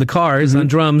Robinson from the Cars on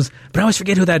drums. But I always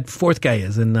forget who that fourth guy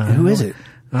is. And who is it?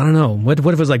 I don't know. What if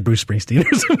it was like Bruce Springsteen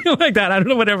or something like that? I don't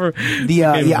know. Whatever.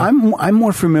 I'm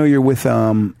more familiar with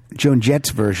Joan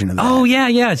Jett's version of that. Oh yeah.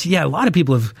 A lot of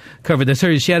people have covered this.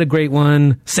 She had a great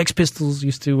one. Sex Pistols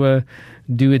used to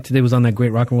do it. It was on that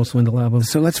great Rock and Roll Swindle album.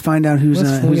 So let's find out who's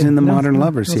in the Modern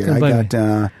Lovers here. I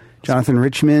got Jonathan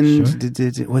Richman.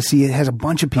 Sure. Let's see. It has a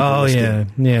bunch of people. Oh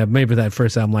listed. yeah. Maybe that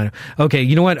first album lineup. Okay,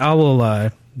 you know what? I will.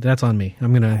 That's on me.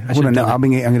 I'm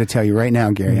gonna tell you right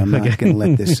now, Gary. I'm not gonna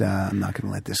let this. I'm not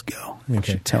gonna let this go. Okay. You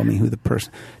should tell me who the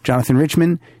person. Jonathan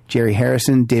Richman, Jerry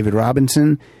Harrison, David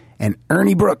Robinson, and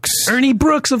Ernie Brooks. Ernie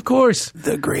Brooks, of course.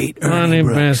 The great Ernie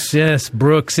Brooks. Yes,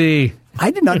 Brooksy. I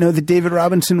did not know that David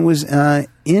Robinson was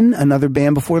in another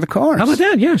band before the Cars. How about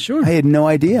that? Yeah, sure. I had no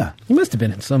idea. He must have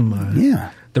been in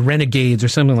some. The Renegades or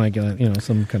something like that,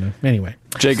 some kind of... Anyway.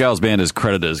 Jay Giles' band is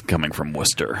credited as coming from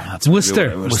Worcester. That's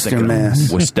Worcester. Worcester,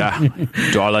 Mass. Worcester.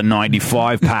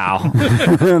 $1.95, pal.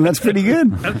 That's pretty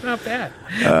good. That's not bad.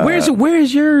 Where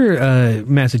is your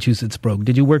Massachusetts brogue?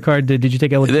 Did you work hard? Did you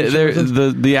take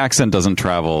elocution? The accent doesn't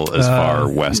travel as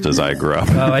far west as I grew up.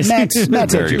 Oh, I see.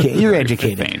 Matt's educated. You're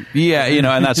educated. Faint. Yeah,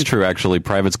 and that's true, actually.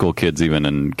 Private school kids, even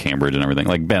in Cambridge and everything,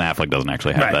 like Ben Affleck doesn't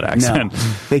actually have that accent. No.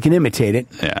 They can imitate it.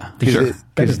 Yeah, sure.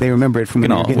 Because they remember it from when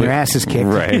they were getting their asses kicked.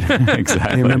 Right,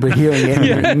 exactly. They remember hearing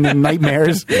it in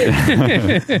nightmares.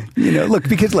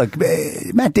 Look,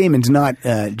 Matt Damon's not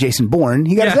Jason Bourne.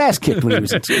 He got his ass kicked when he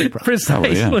was in school.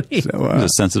 Precisely. So, he's a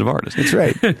sensitive artist. That's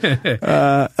right.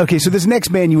 Okay, so this next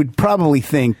band, you would probably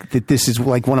think that this is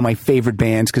like one of my favorite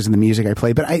bands because of the music I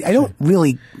play, but I don't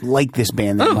really like this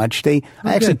band that much. I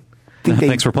actually...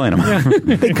 Thanks for playing them.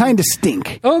 They kind of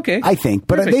stink. Oh, okay. I think.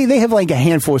 But they have like a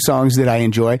handful of songs that I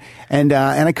enjoy. And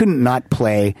I couldn't not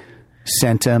play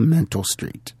Sentimental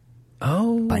Street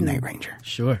by Night Ranger.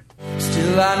 Sure.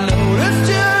 Still I noticed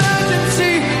your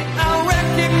urgency. I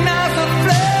recognize the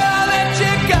flair that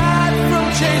you got from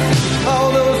chasing all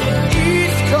those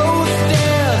East Coast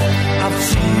stairs. I've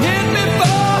seen it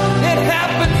before. It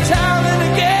happened time and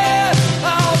again.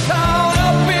 All caught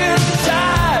up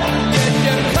inside. Get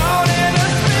you caught in a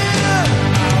spin.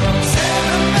 Out on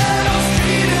Sentimental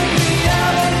Street in the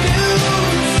avenues.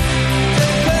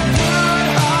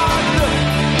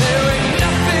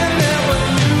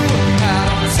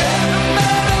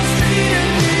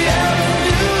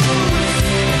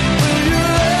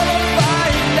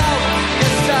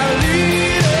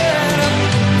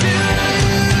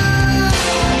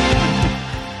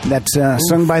 That's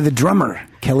sung by the drummer,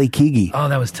 Kelly Keagy. Oh,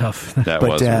 that was tough. That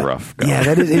was rough. God.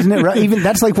 Yeah, isn't it rough? Even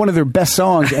that's like one of their best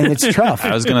songs, and it's tough.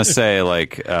 I was going to say,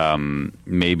 like,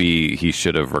 maybe he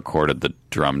should have recorded the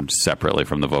drum separately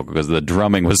from the vocal, because the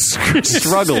drumming was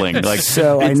struggling. Like,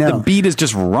 so I know the beat is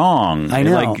just wrong. I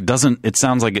know. It, like, it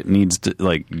sounds like it needs to,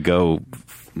 like, go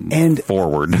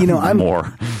forward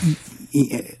more.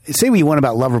 Say what you want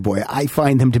about Loverboy, I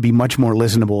find them to be much more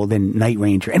listenable than Night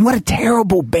Ranger. And what a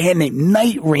terrible band name.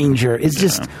 Night Ranger is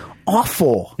just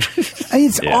awful. I mean,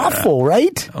 it's awful,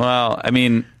 right? Well, I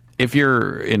mean, if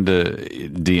you're into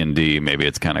D&D, maybe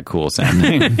it's kind of cool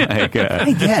sounding. Like,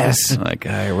 I guess. Like,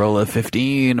 I roll a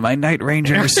 15, my Night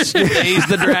Ranger stays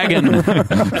the dragon.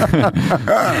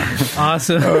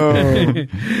 Awesome.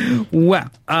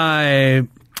 Well,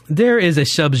 there is a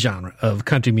subgenre of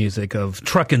country music of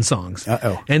truckin' songs.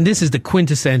 And this is the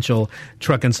quintessential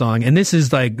truckin' song. And this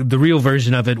is like the real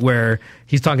version of it where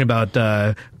he's talking about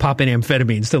popping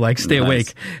amphetamines to like stay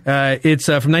awake. It's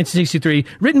from 1963,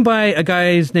 written by a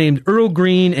guy named Earl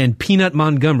Green and Peanut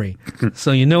Montgomery.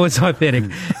 So you know it's authentic.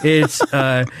 It's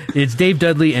Dave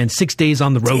Dudley and 6 Days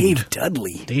on the Road.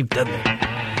 Dave Dudley.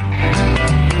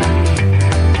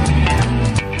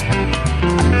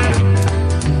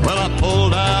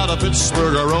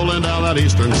 Pittsburgh are rolling down that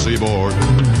eastern seaboard.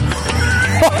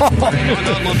 I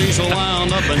got my diesel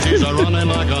wound up and she's a-running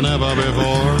like I never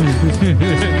before.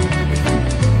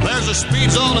 There's a speed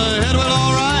zone ahead, well,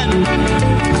 all right.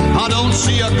 I don't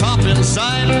see a cop in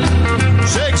sight.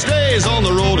 6 days on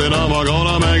the road and I'm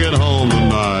gonna make it home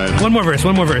tonight. One more verse.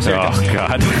 Oh,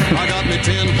 God. I got me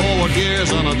 10 forward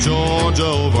gears and a Georgia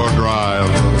overdrive.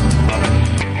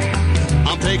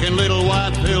 I'm taking little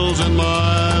white pills and my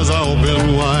eyes are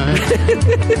open wide.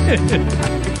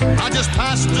 I just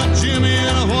passed a Jimmy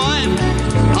in a white.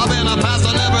 I've been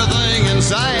passing everything in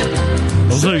sight.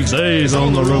 6 days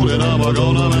on the road and I'm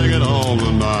gonna make it home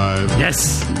tonight.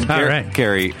 Yes. All right.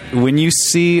 Gary, when you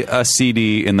see a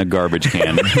CD in the garbage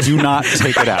can, do not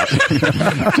take it out.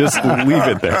 Just leave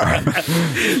it there.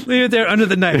 Leave it there under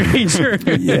the Night Ranger.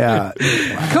 Yeah.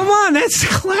 Come on, that's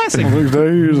classic. 6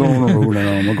 days on the road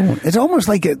and I'm going. It's almost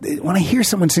like when I hear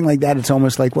someone sing like that, it's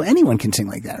almost like, well, anyone can sing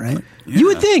like that, right? Yeah. You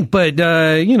would think, but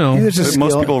you know,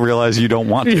 most people realize you don't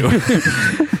want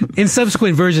to. In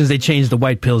subsequent versions, they changed the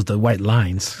white pills to white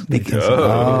lines. There you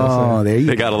go.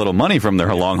 They got a little money from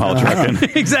their long haul trucking.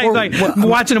 Exactly.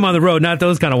 Watching them on the road, not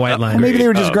those kind of white lines. Maybe they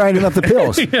were just grinding up the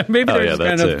pills. Yeah, maybe they were just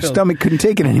grinding up the pills. Stomach couldn't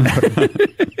take it anymore.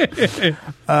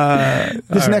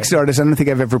 This next artist, I don't think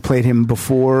I've ever played him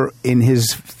before in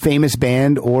his famous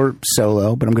band or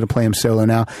solo, but I'm going to play him solo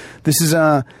now. This is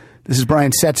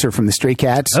Brian Setzer from the Stray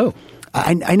Cats. Oh.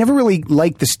 I never really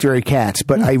liked the Stray Cats,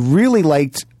 but I really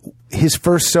liked his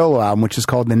first solo album, which is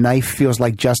called The Knife Feels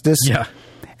Like Justice. Yeah.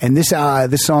 And this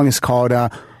song is called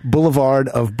Boulevard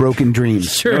of Broken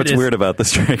Dreams. Sure, you know what's weird about the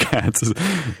Stray Cats is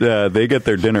they get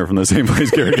their dinner from the same place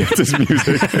Gary gets his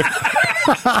music.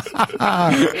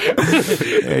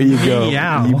 There you go.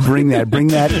 Yeah. You bring that. Don't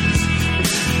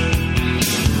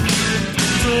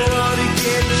wanna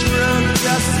get drunk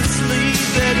just to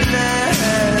sleep at night.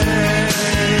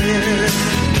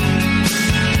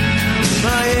 My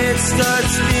head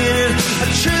starts spinning, I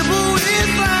tremble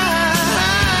with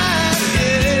pride,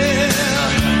 yeah.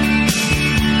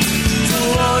 Don't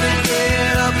wanna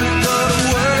get up and go to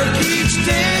work each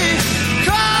day.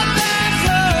 Crawl back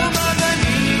home on my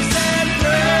knees and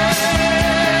pray.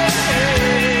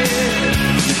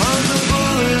 On the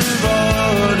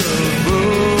boulevard of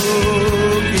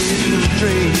broken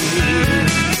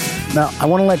dreams. Now, I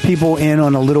want to let people in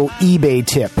on a little eBay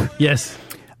tip. Yes.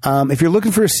 If you're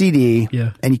looking for a CD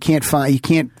and you can't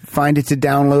find it to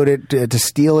download it, to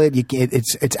steal it,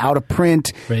 it's out of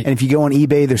print. Right. And if you go on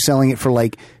eBay, they're selling it for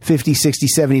like $50, $60,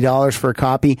 $70 for a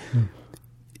copy.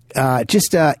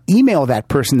 Just email that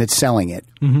person that's selling it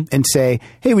and say,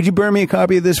 hey, would you burn me a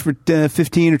copy of this for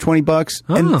 $15 or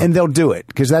 $20? And they'll do it,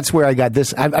 because that's where I got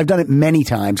this. I've done it many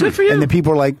times. Good for you. And the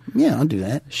people are like, yeah, I'll do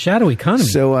that. Shadow economy.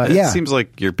 So, It seems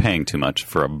like you're paying too much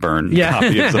for a burned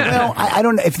copy of something. Well, I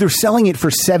don't know. If they're selling it for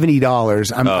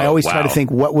 $70, I always try to think,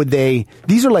 what would they...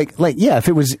 These are like, if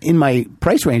it was in my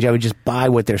price range, I would just buy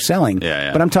what they're selling.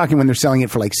 Yeah. But I'm talking when they're selling it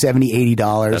for like $70,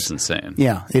 $80. That's insane.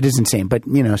 Yeah, it is insane. But,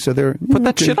 so they're... Put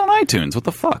that shit on iTunes. What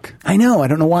the fuck? I know. I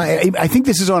don't know why. I think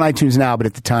this is on iTunes now, but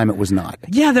at the time it was not.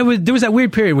 Yeah, there was that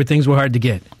weird period where things were hard to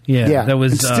get. Yeah. That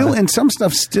was... and some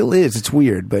stuff still is. It's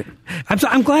weird, but...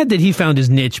 I'm glad that he found his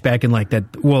niche back in like that...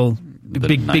 Well,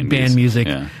 big 90s. band music.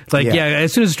 Yeah. It's like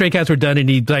as soon as the Stray Cats were done, and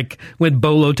he like went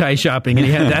bolo tie shopping, and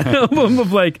he had that album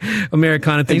of like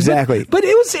Americana things. Exactly. But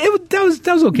that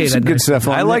was okay. Some good stuff.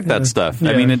 I like that stuff.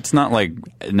 Yeah. I mean, it's not like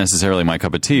necessarily my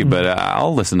cup of tea, but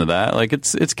I'll listen to that. Like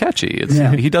it's catchy.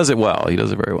 He does it well. He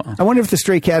does it very well. I wonder if the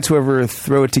Stray Cats will ever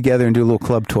throw it together and do a little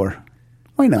club tour.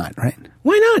 Why not? Right?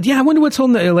 Why not? Yeah, I wonder what's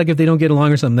holding like if they don't get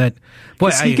along or something. That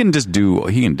boy, he can just do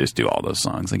all those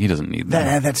songs. Like he doesn't need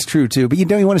that. That's true too. But you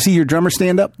want to see your drummer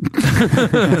stand up?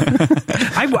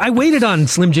 I waited on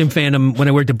Slim Jim Phantom when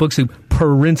I worked at Book Soup.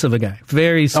 Prince of a guy,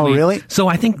 very sweet. Oh, really? So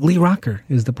I think Lee Rocker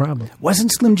is the problem.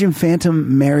 Wasn't Slim Jim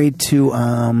Phantom married to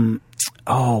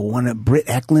one of Britt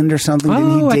Eklund or something?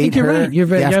 Didn't he date I think you're her right. You're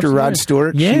very, after Rod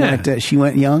Stewart? Yeah, she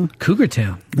went young. Cougar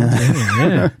Town.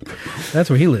 Yeah, that's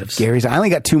where he lives. Gary's. I only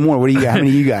got 2 more. What do you got? How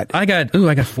many you got? I got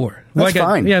 4. That's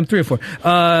fine. Yeah, I'm 3 or 4.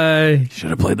 Should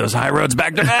have played those high roads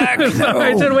back to back.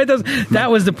 That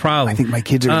was the problem. I think my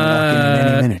kids are going to walk in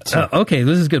any minute. So. Okay,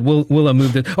 this is good. We'll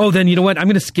move this. Oh, then you know what? I'm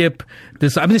going to skip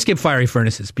this. I'm going to skip Fiery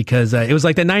Furnaces because it was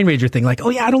like the Nine Ranger thing. Like,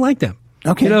 I don't like them.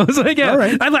 Okay. It's like, all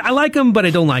right. I like them, but I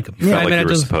don't like them. Yeah, like you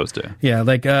were supposed to. Yeah,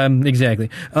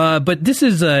 exactly. But this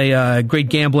is a great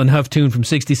Gamble and Huff tune from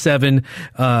 '67,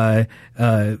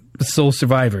 Soul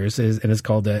Survivors, and it's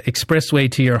called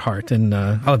Expressway to Your Heart, and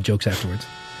I'll have jokes afterwards.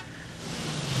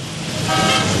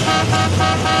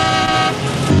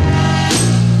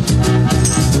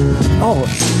 Oh,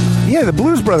 yeah, the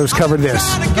Blues Brothers covered this.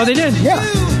 Oh, they did? Yeah.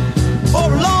 For a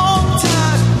long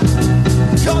time,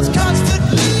 'cause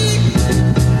constantly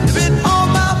you've been on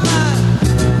my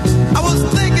mind. I was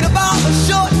thinking about a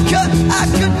shortcut I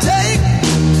could take,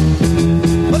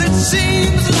 but it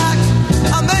seems like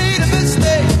I made a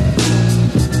mistake.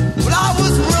 But I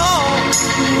was wrong.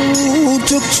 Ooh,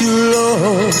 took too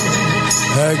long.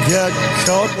 I got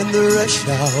caught in the rush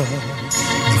hour.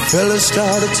 The fella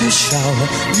started to shower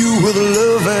you with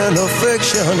love and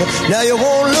affection. Now you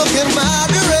won't look in my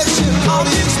direction. On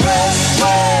the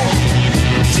expressway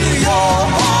to your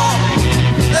heart.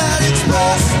 That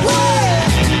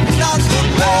expressway, not the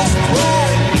best way.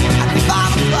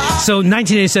 So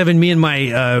 1987, me and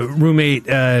my roommate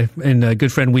and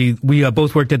good friend, we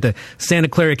both worked at the Santa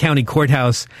Clara County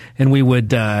Courthouse, and we would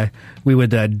drive in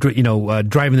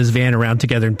this van around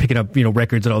together and picking up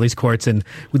records at all these courts, and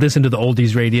we'd listen to the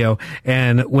oldies radio.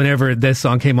 And whenever this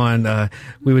song came on,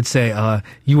 we would say,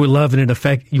 "You were love and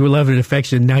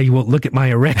affection. Now you won't look at my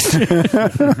erection."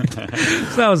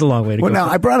 So that was a long way to go. Well, now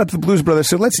I brought up the Blues Brothers,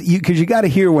 so because you got to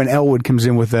hear when Elwood comes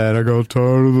in with that. I got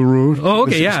tired of the road. Oh,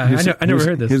 okay, I never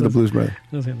heard this. Here's the Blues Brothers.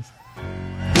 I've been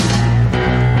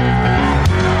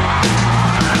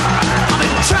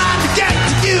trying to get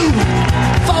to you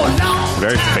for a long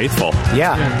Very faithful.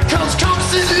 Yeah. 'Cause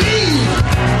constantly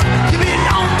you've been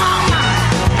on my mind.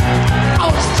 I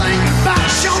was thinking about a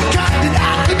shortcut that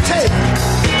I could take,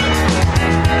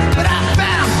 but I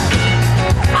found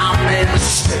I made a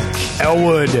mistake.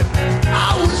 Elwood.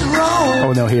 I was wrong.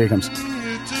 Oh no, here he comes.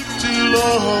 Too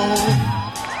long.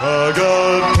 I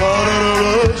got caught in a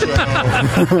rush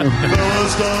hour. Fella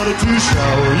started to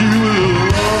shower you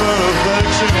with love and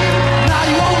affection. Now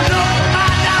you won't look my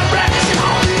direction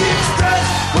on the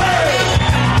expressway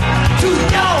to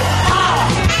your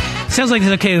heart. Sounds like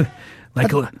it's okay.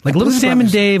 Like Little Sam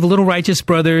and Dave, Little Righteous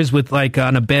Brothers with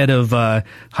on a bed of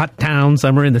hot town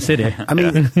somewhere in the city. I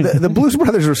mean, the Blues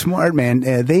Brothers were smart, man.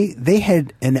 They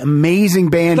had an amazing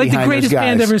band like behind the greatest those guys.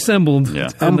 band ever assembled. Yeah.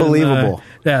 Unbelievable.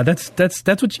 Yeah, that's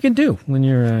what you can do when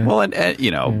you're. Well, and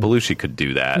Belushi could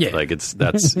do that. Yeah. Like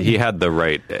he had the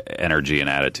right energy and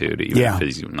attitude, even if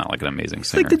he's not like an amazing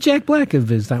singer. Like the Jack Black of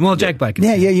his time. Well, Jack Black.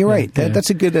 Yeah, you're right. That's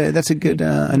a good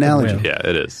analogy. Yeah,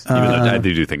 it is. Even though I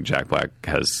do think Jack Black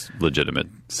has legitimate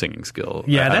singing skill.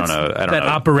 Yeah, I don't know that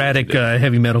operatic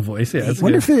heavy metal voice. Yeah, I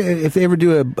wonder if they ever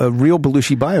do a real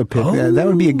Belushi biopic. That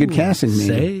would be a good casting,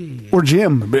 maybe. Or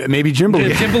Jim, maybe Jim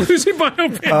Belushi. Jim Belushi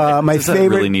biopic. My Does favorite.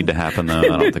 that really need to happen though?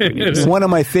 I don't think we need to. One of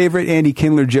my favorite Andy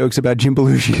Kindler jokes about Jim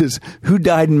Belushi is, "Who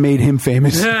died and made him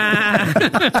famous?"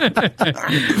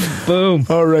 Boom.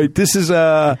 All right, this is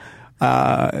a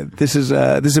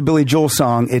Billy Joel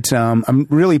song. It's I'm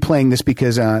really playing this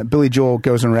because Billy Joel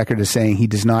goes on record as saying he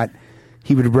does not.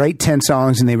 He would write 10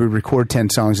 songs and they would record 10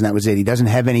 songs and that was it. He doesn't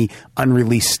have any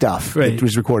unreleased stuff that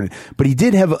was recorded. But he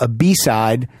did have a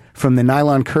B-side from the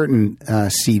Nylon Curtain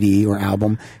CD or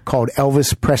album called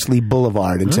Elvis Presley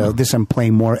Boulevard. And so this I'm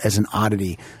playing more as an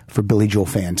oddity for Billy Joel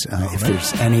fans, if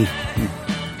there's any.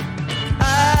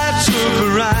 I took a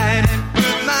ride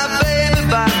with my baby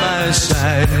by my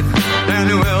side down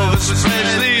to Elvis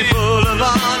Presley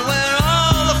Boulevard where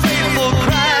all the faithful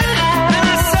cried. And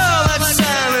I saw that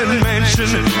silent mansion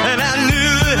and I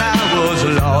knew that I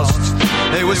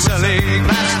selling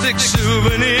plastic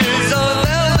souvenirs of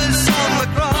Elvis on the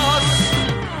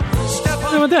cross.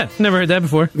 How about that? Never heard that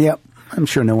before. Yep. I'm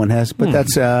sure no one has, but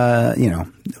that's,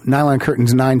 Nylon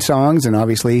Curtain's 9 songs, and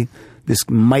obviously this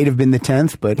might have been the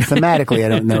 10th, but thematically I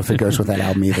don't know if it goes with that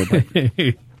album either, but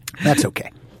that's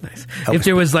okay. Nice. If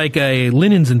there was like a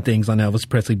Linens and Things on Elvis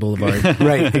Presley Boulevard.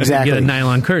 Right, exactly. Get a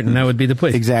nylon curtain, that would be the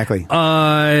place. Exactly.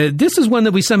 This is one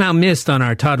that we somehow missed on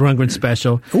our Todd Rundgren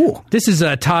special. Ooh. This is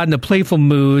Todd in a playful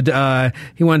mood.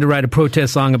 He wanted to write a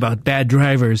protest song about bad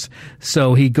drivers.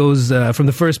 So he goes from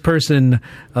the first person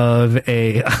of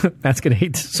a... Matt's going to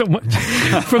hate this so much.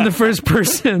 From the first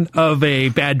person of a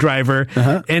bad driver.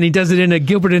 And he does it in a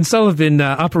Gilbert and Sullivan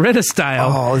operetta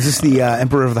style. Oh, is this the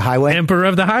Emperor of the Highway? Emperor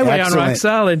of the Highway. Excellent. On Rock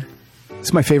Solid.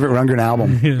 It's my favorite Rundgren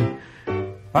album.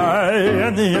 I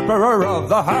am the Emperor of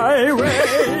the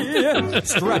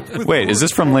Highway. Wait, is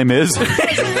this from Les Mis?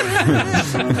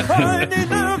 I need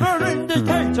never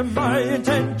indicate my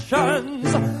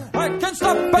intentions. I can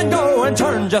stop and go and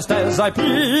turn just as I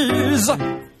please.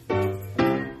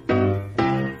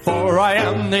 For I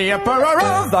am the Emperor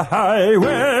of the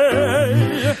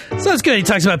Highway. So it's good. He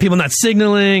talks about people not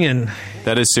signaling and...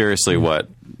 That is seriously what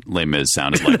Les Mis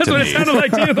sounded like that's to what me. it sounded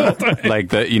like to you the whole time. Like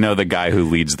the guy who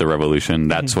leads the revolution.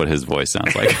 That's what his voice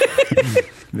sounds like.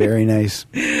 Very nice.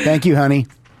 Thank you, honey.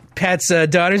 Pat's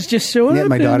daughters just showed up. Yeah,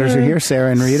 my daughters are here,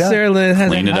 Sarah and Rita. Sarah has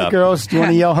Clean it Hi, up. girls. Do you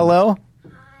want to yell hello?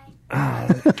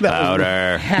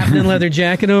 Louder. Happening leather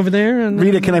jacket over there. And,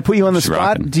 Rita, can I put you on the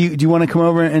spot? rocking. Do you want to come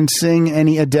over and sing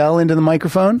any Adele into the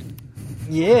microphone?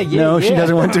 Yeah. No, she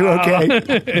doesn't want to. Okay.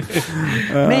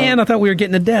 Man, I thought we were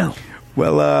getting Adele.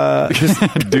 Well,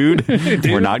 Dude,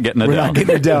 we're not getting we're Adele. not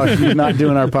getting Adele. She's not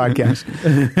doing our podcast.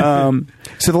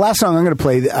 So the last song I'm going to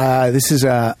play, this is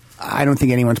I don't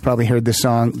think anyone's probably heard this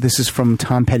song. This is from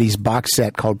Tom Petty's box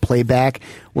set called Playback,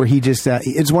 where he just,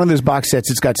 it's one of those box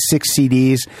sets. It's got 6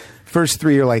 CDs. First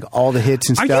 3 are like all the hits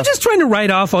and Are stuff. you just trying to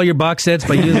write off all your box sets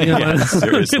by using them? Yeah,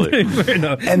 seriously.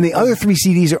 And the other 3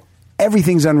 CDs are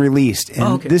everything's unreleased.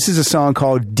 And this is a song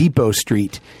called Depot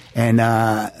Street. And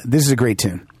this is a great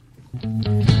tune. I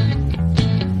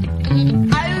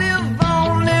live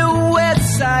on the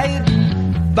west side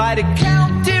by the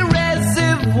county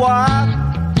reservoir,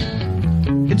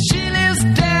 and she lives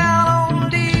down on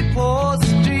Depot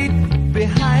Street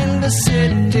behind the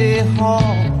city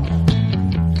hall.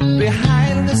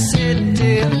 Behind the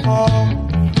city hall.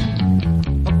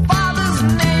 My father's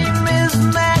name is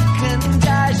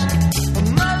Macintosh.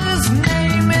 My mother's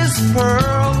name is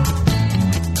Pearl.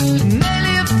 And they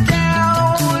live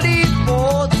down on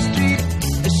Depot Street.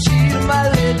 She's my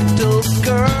little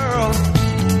girl.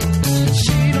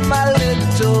 She's my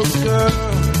little girl.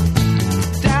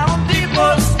 Down on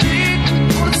Depot Street, I'm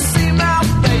gonna see my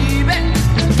baby.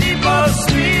 Depot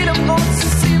Street, I'm gonna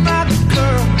see my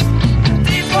girl.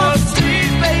 Depot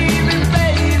Street, baby,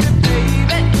 baby,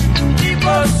 baby.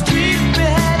 Depot Street,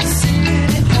 behind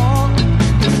City Hall.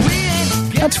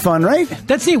 That's fun, right?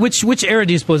 That's neat. Which era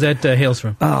do you suppose that hails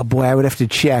from? Oh, boy, I would have to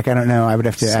check. I don't know. I would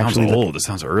have to Sounds actually... old. It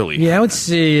sounds early. Yeah, I would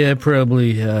say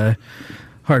probably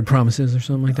Hard Promises or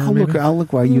something like that. I'll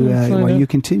look while you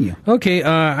continue. Okay,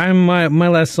 my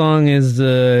last song is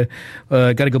got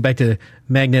to go back to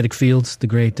Magnetic Fields, the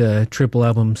great triple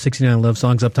album, 69 Love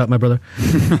Songs up top, my brother.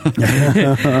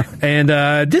 And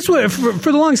this was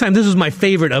for the longest time. This was my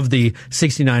favorite of the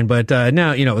 69, but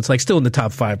now it's like still in the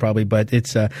top 5 probably. But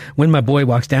it's When My Boy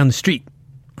Walks Down the Street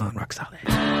on Rock Solid.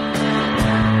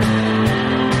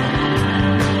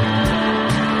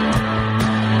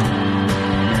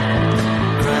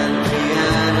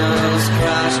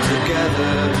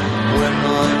 Together when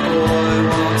my boy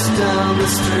walks down the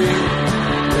street,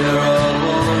 there are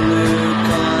all new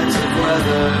kinds of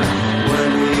weather.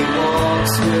 When he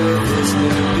walks with his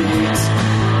new beats,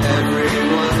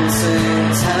 everyone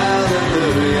sings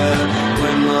hallelujah.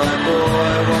 When my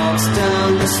boy walks down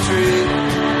the street,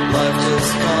 life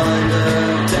just kind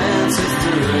of dances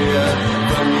through you,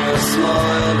 from your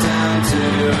smile down to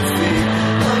your feet.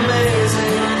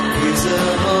 Amazing, he's a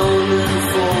whole new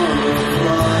form of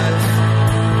life.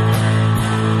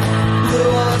 The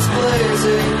lights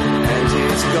blazing, and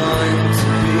he's going to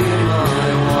be my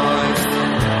wife.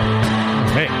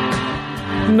 Hey,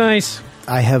 nice.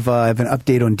 I have an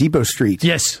update on Depot Street.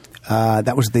 Yes.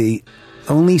 That was the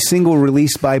only single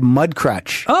released by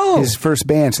Mudcrutch. Oh. His first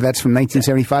band. So that's from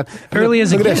 1975. Early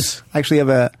as a Look at Kiss. this. I actually have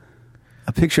a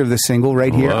picture of the single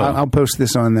right here. Whoa. I'll post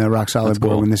this on the Rock Solid That's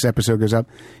board cool. when this episode goes up.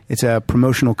 It's a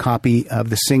promotional copy of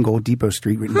the single Depot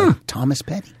Street written by Thomas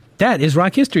Petty. That is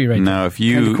rock history right now. If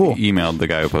you emailed the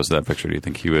guy who posted that picture, do you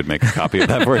think he would make a copy of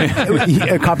that for you?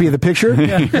 A copy of the picture?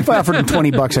 Yeah. If I offered him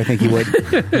 $20, I think he would.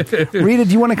 Rita,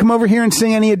 do you want to come over here and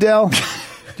sing any Adele? Do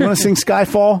you want to sing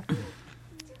Skyfall? Do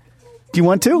you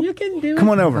want to? You can do it. Come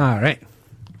on over. All right.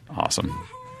 Awesome.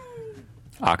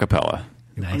 Acapella.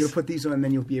 Nice. I'm going to put these on, and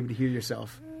then you'll be able to hear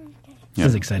yourself. This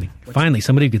is exciting. Finally,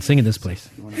 somebody could sing in this place.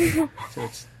 So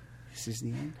this is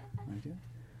the end.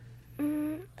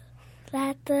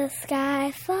 Let the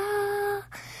sky fall,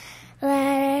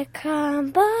 let it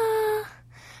crumble.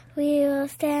 We will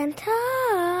stand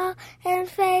tall and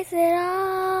face it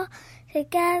all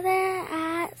together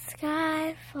at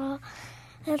skyfall.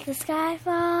 Let the sky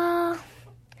fall,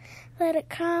 let it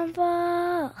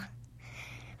crumble.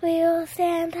 We will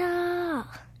stand tall.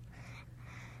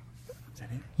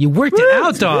 You worked it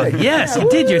out, dog. Yes, you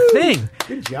did your thing.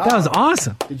 Good job. That was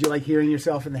awesome. Did you like hearing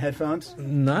yourself in the headphones?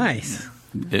 Nice.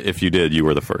 If you did, you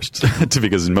were the first.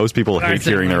 Because most people hate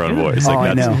hearing their own voice. Like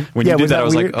I know. When you did that, I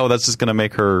was like, oh, that's just going to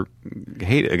make her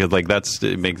hate it. Because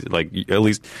it makes at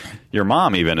least your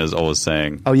mom even is always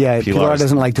saying, oh yeah, Pilar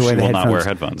doesn't like to wear the headphones. She will not wear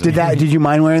headphones. Did you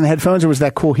mind wearing the headphones, or was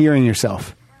that cool hearing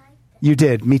yourself? You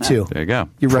did. Me too. There you go.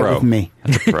 You're right with me.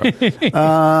 That's a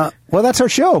pro. Well, that's our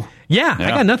show. Yeah, I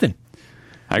got nothing.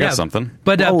 I got something.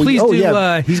 But please do.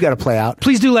 Yeah. He's got to play out.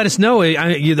 Please do let us know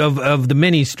of the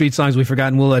many street songs we've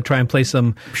forgotten. We'll try and play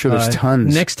some. I'm sure there's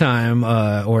tons next time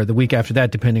or the week after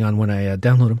that, depending on when I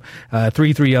download them.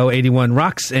 330-81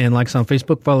 rocks, and like us on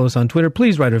Facebook. Follow us on Twitter.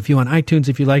 Please write a review on iTunes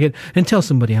if you like it, and tell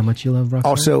somebody how much you love rock.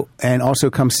 Also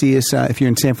come see us if you're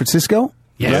in San Francisco.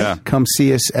 Yeah. Come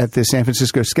see us at the San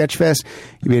Francisco Sketch Fest.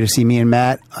 You'll be able to see me and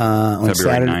Matt on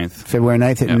Saturday, February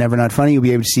 9th at Never Not Funny. You'll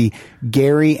be able to see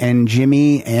Gary and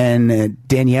Jimmy and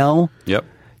Danielle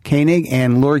Koenig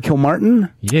and Laurie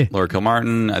Kilmartin. Yeah. Laurie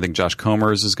Kilmartin. I think Josh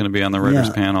Comers is going to be on the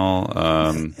writers panel.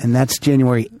 And that's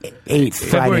January 8th,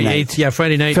 February 8th. Yeah,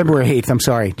 Friday night. February 8th. I'm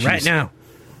sorry. Jeez. Right now.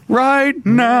 Right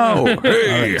now.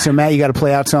 Hey. Right. So Matt, you got a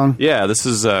play out song? Yeah, this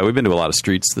is. We've been to a lot of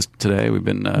streets today. We've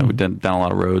been we've done a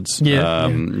lot of roads.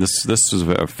 This is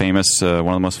a famous one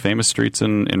of the most famous streets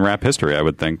in rap history. I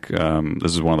would think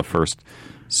this is one of the first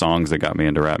songs that got me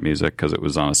into rap music because it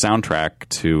was on a soundtrack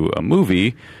to a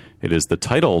movie. It is the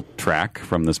title track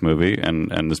from this movie,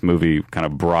 and this movie kind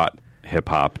of brought hip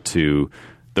hop to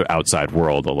the outside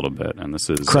world a little bit, and this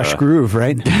is Crush Groove,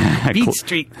 right? Beat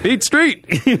Street.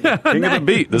 King of the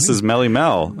Beat. This is Melly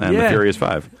Mel and the Furious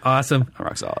Five. Awesome.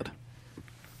 Rock solid.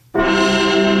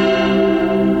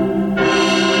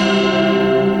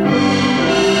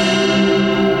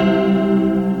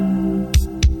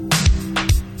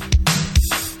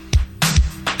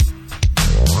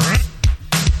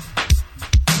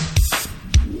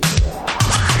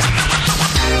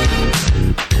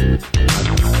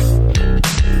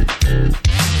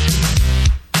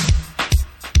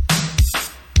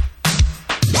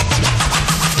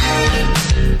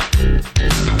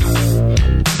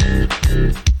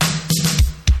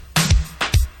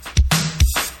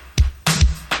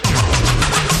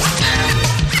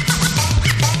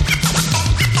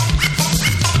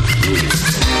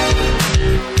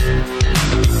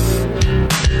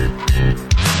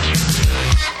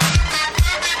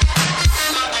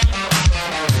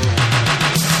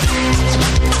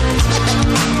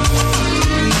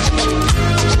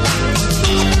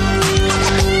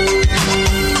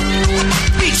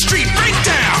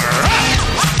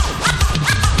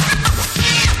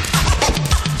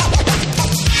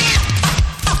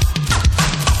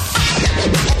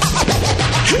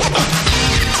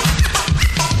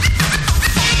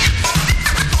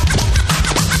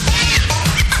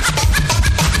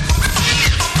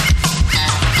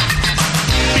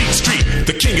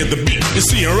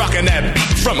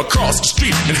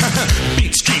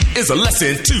 Is a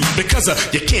lesson too, because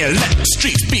you can't let the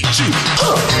streets beat you.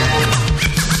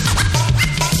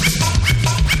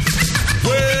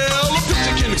 Well, a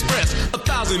picture can express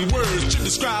 1,000 words to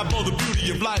describe all the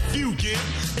beauty of life you give.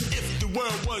 And if the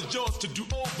world was yours to do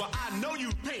over, I know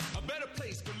you'd paint a better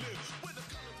place to live. Where the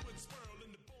colors would swirl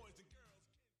and the boys and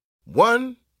girls.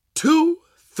 1, 2,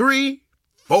 3,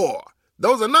 4.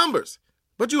 Those are numbers,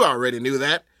 but you already knew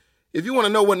that. If you want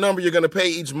to know what number you're going to pay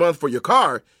each month for your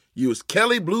car, use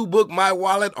Kelley Blue Book My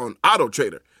Wallet on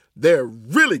AutoTrader. They're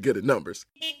really good at numbers.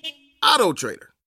 AutoTrader.